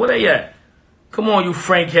here, man. Where they at? Come on, you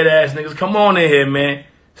Frank head ass niggas. Come on in here, man.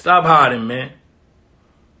 Stop hiding, man.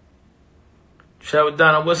 Trevor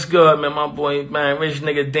Donald, what's good, man? My boy, man, rich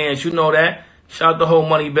nigga dance. You know that. Shout the whole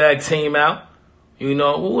money bag team out. You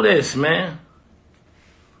know, who this, man?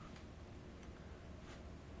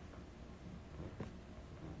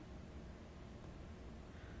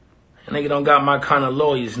 That nigga don't got my kind of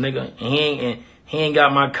lawyers, nigga. And he ain't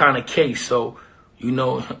got my kind of case. So, you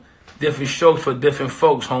know, different strokes for different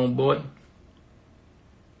folks, homeboy.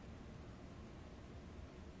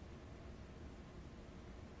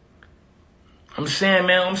 I'm saying,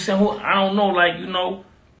 man, I don't know, like, you know,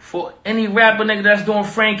 for any rapper nigga that's doing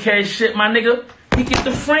Frank cash shit, my nigga, he get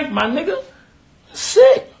the Frank, my nigga. That's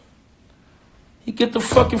it. He get the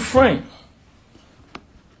fucking Frank.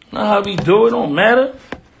 Not how we do it, don't matter.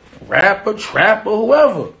 Rapper, trapper,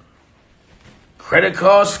 whoever. Credit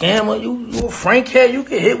card scammer, you a Frank head, you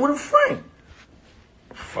get hit with a Frank.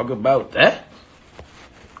 Fuck about that.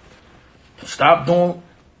 Stop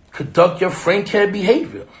conduct your Frank head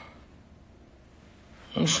behavior.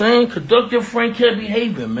 I'm saying, conduct your Frank head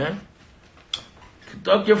behavior, man.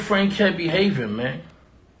 Conduct your Frank head behavior, man.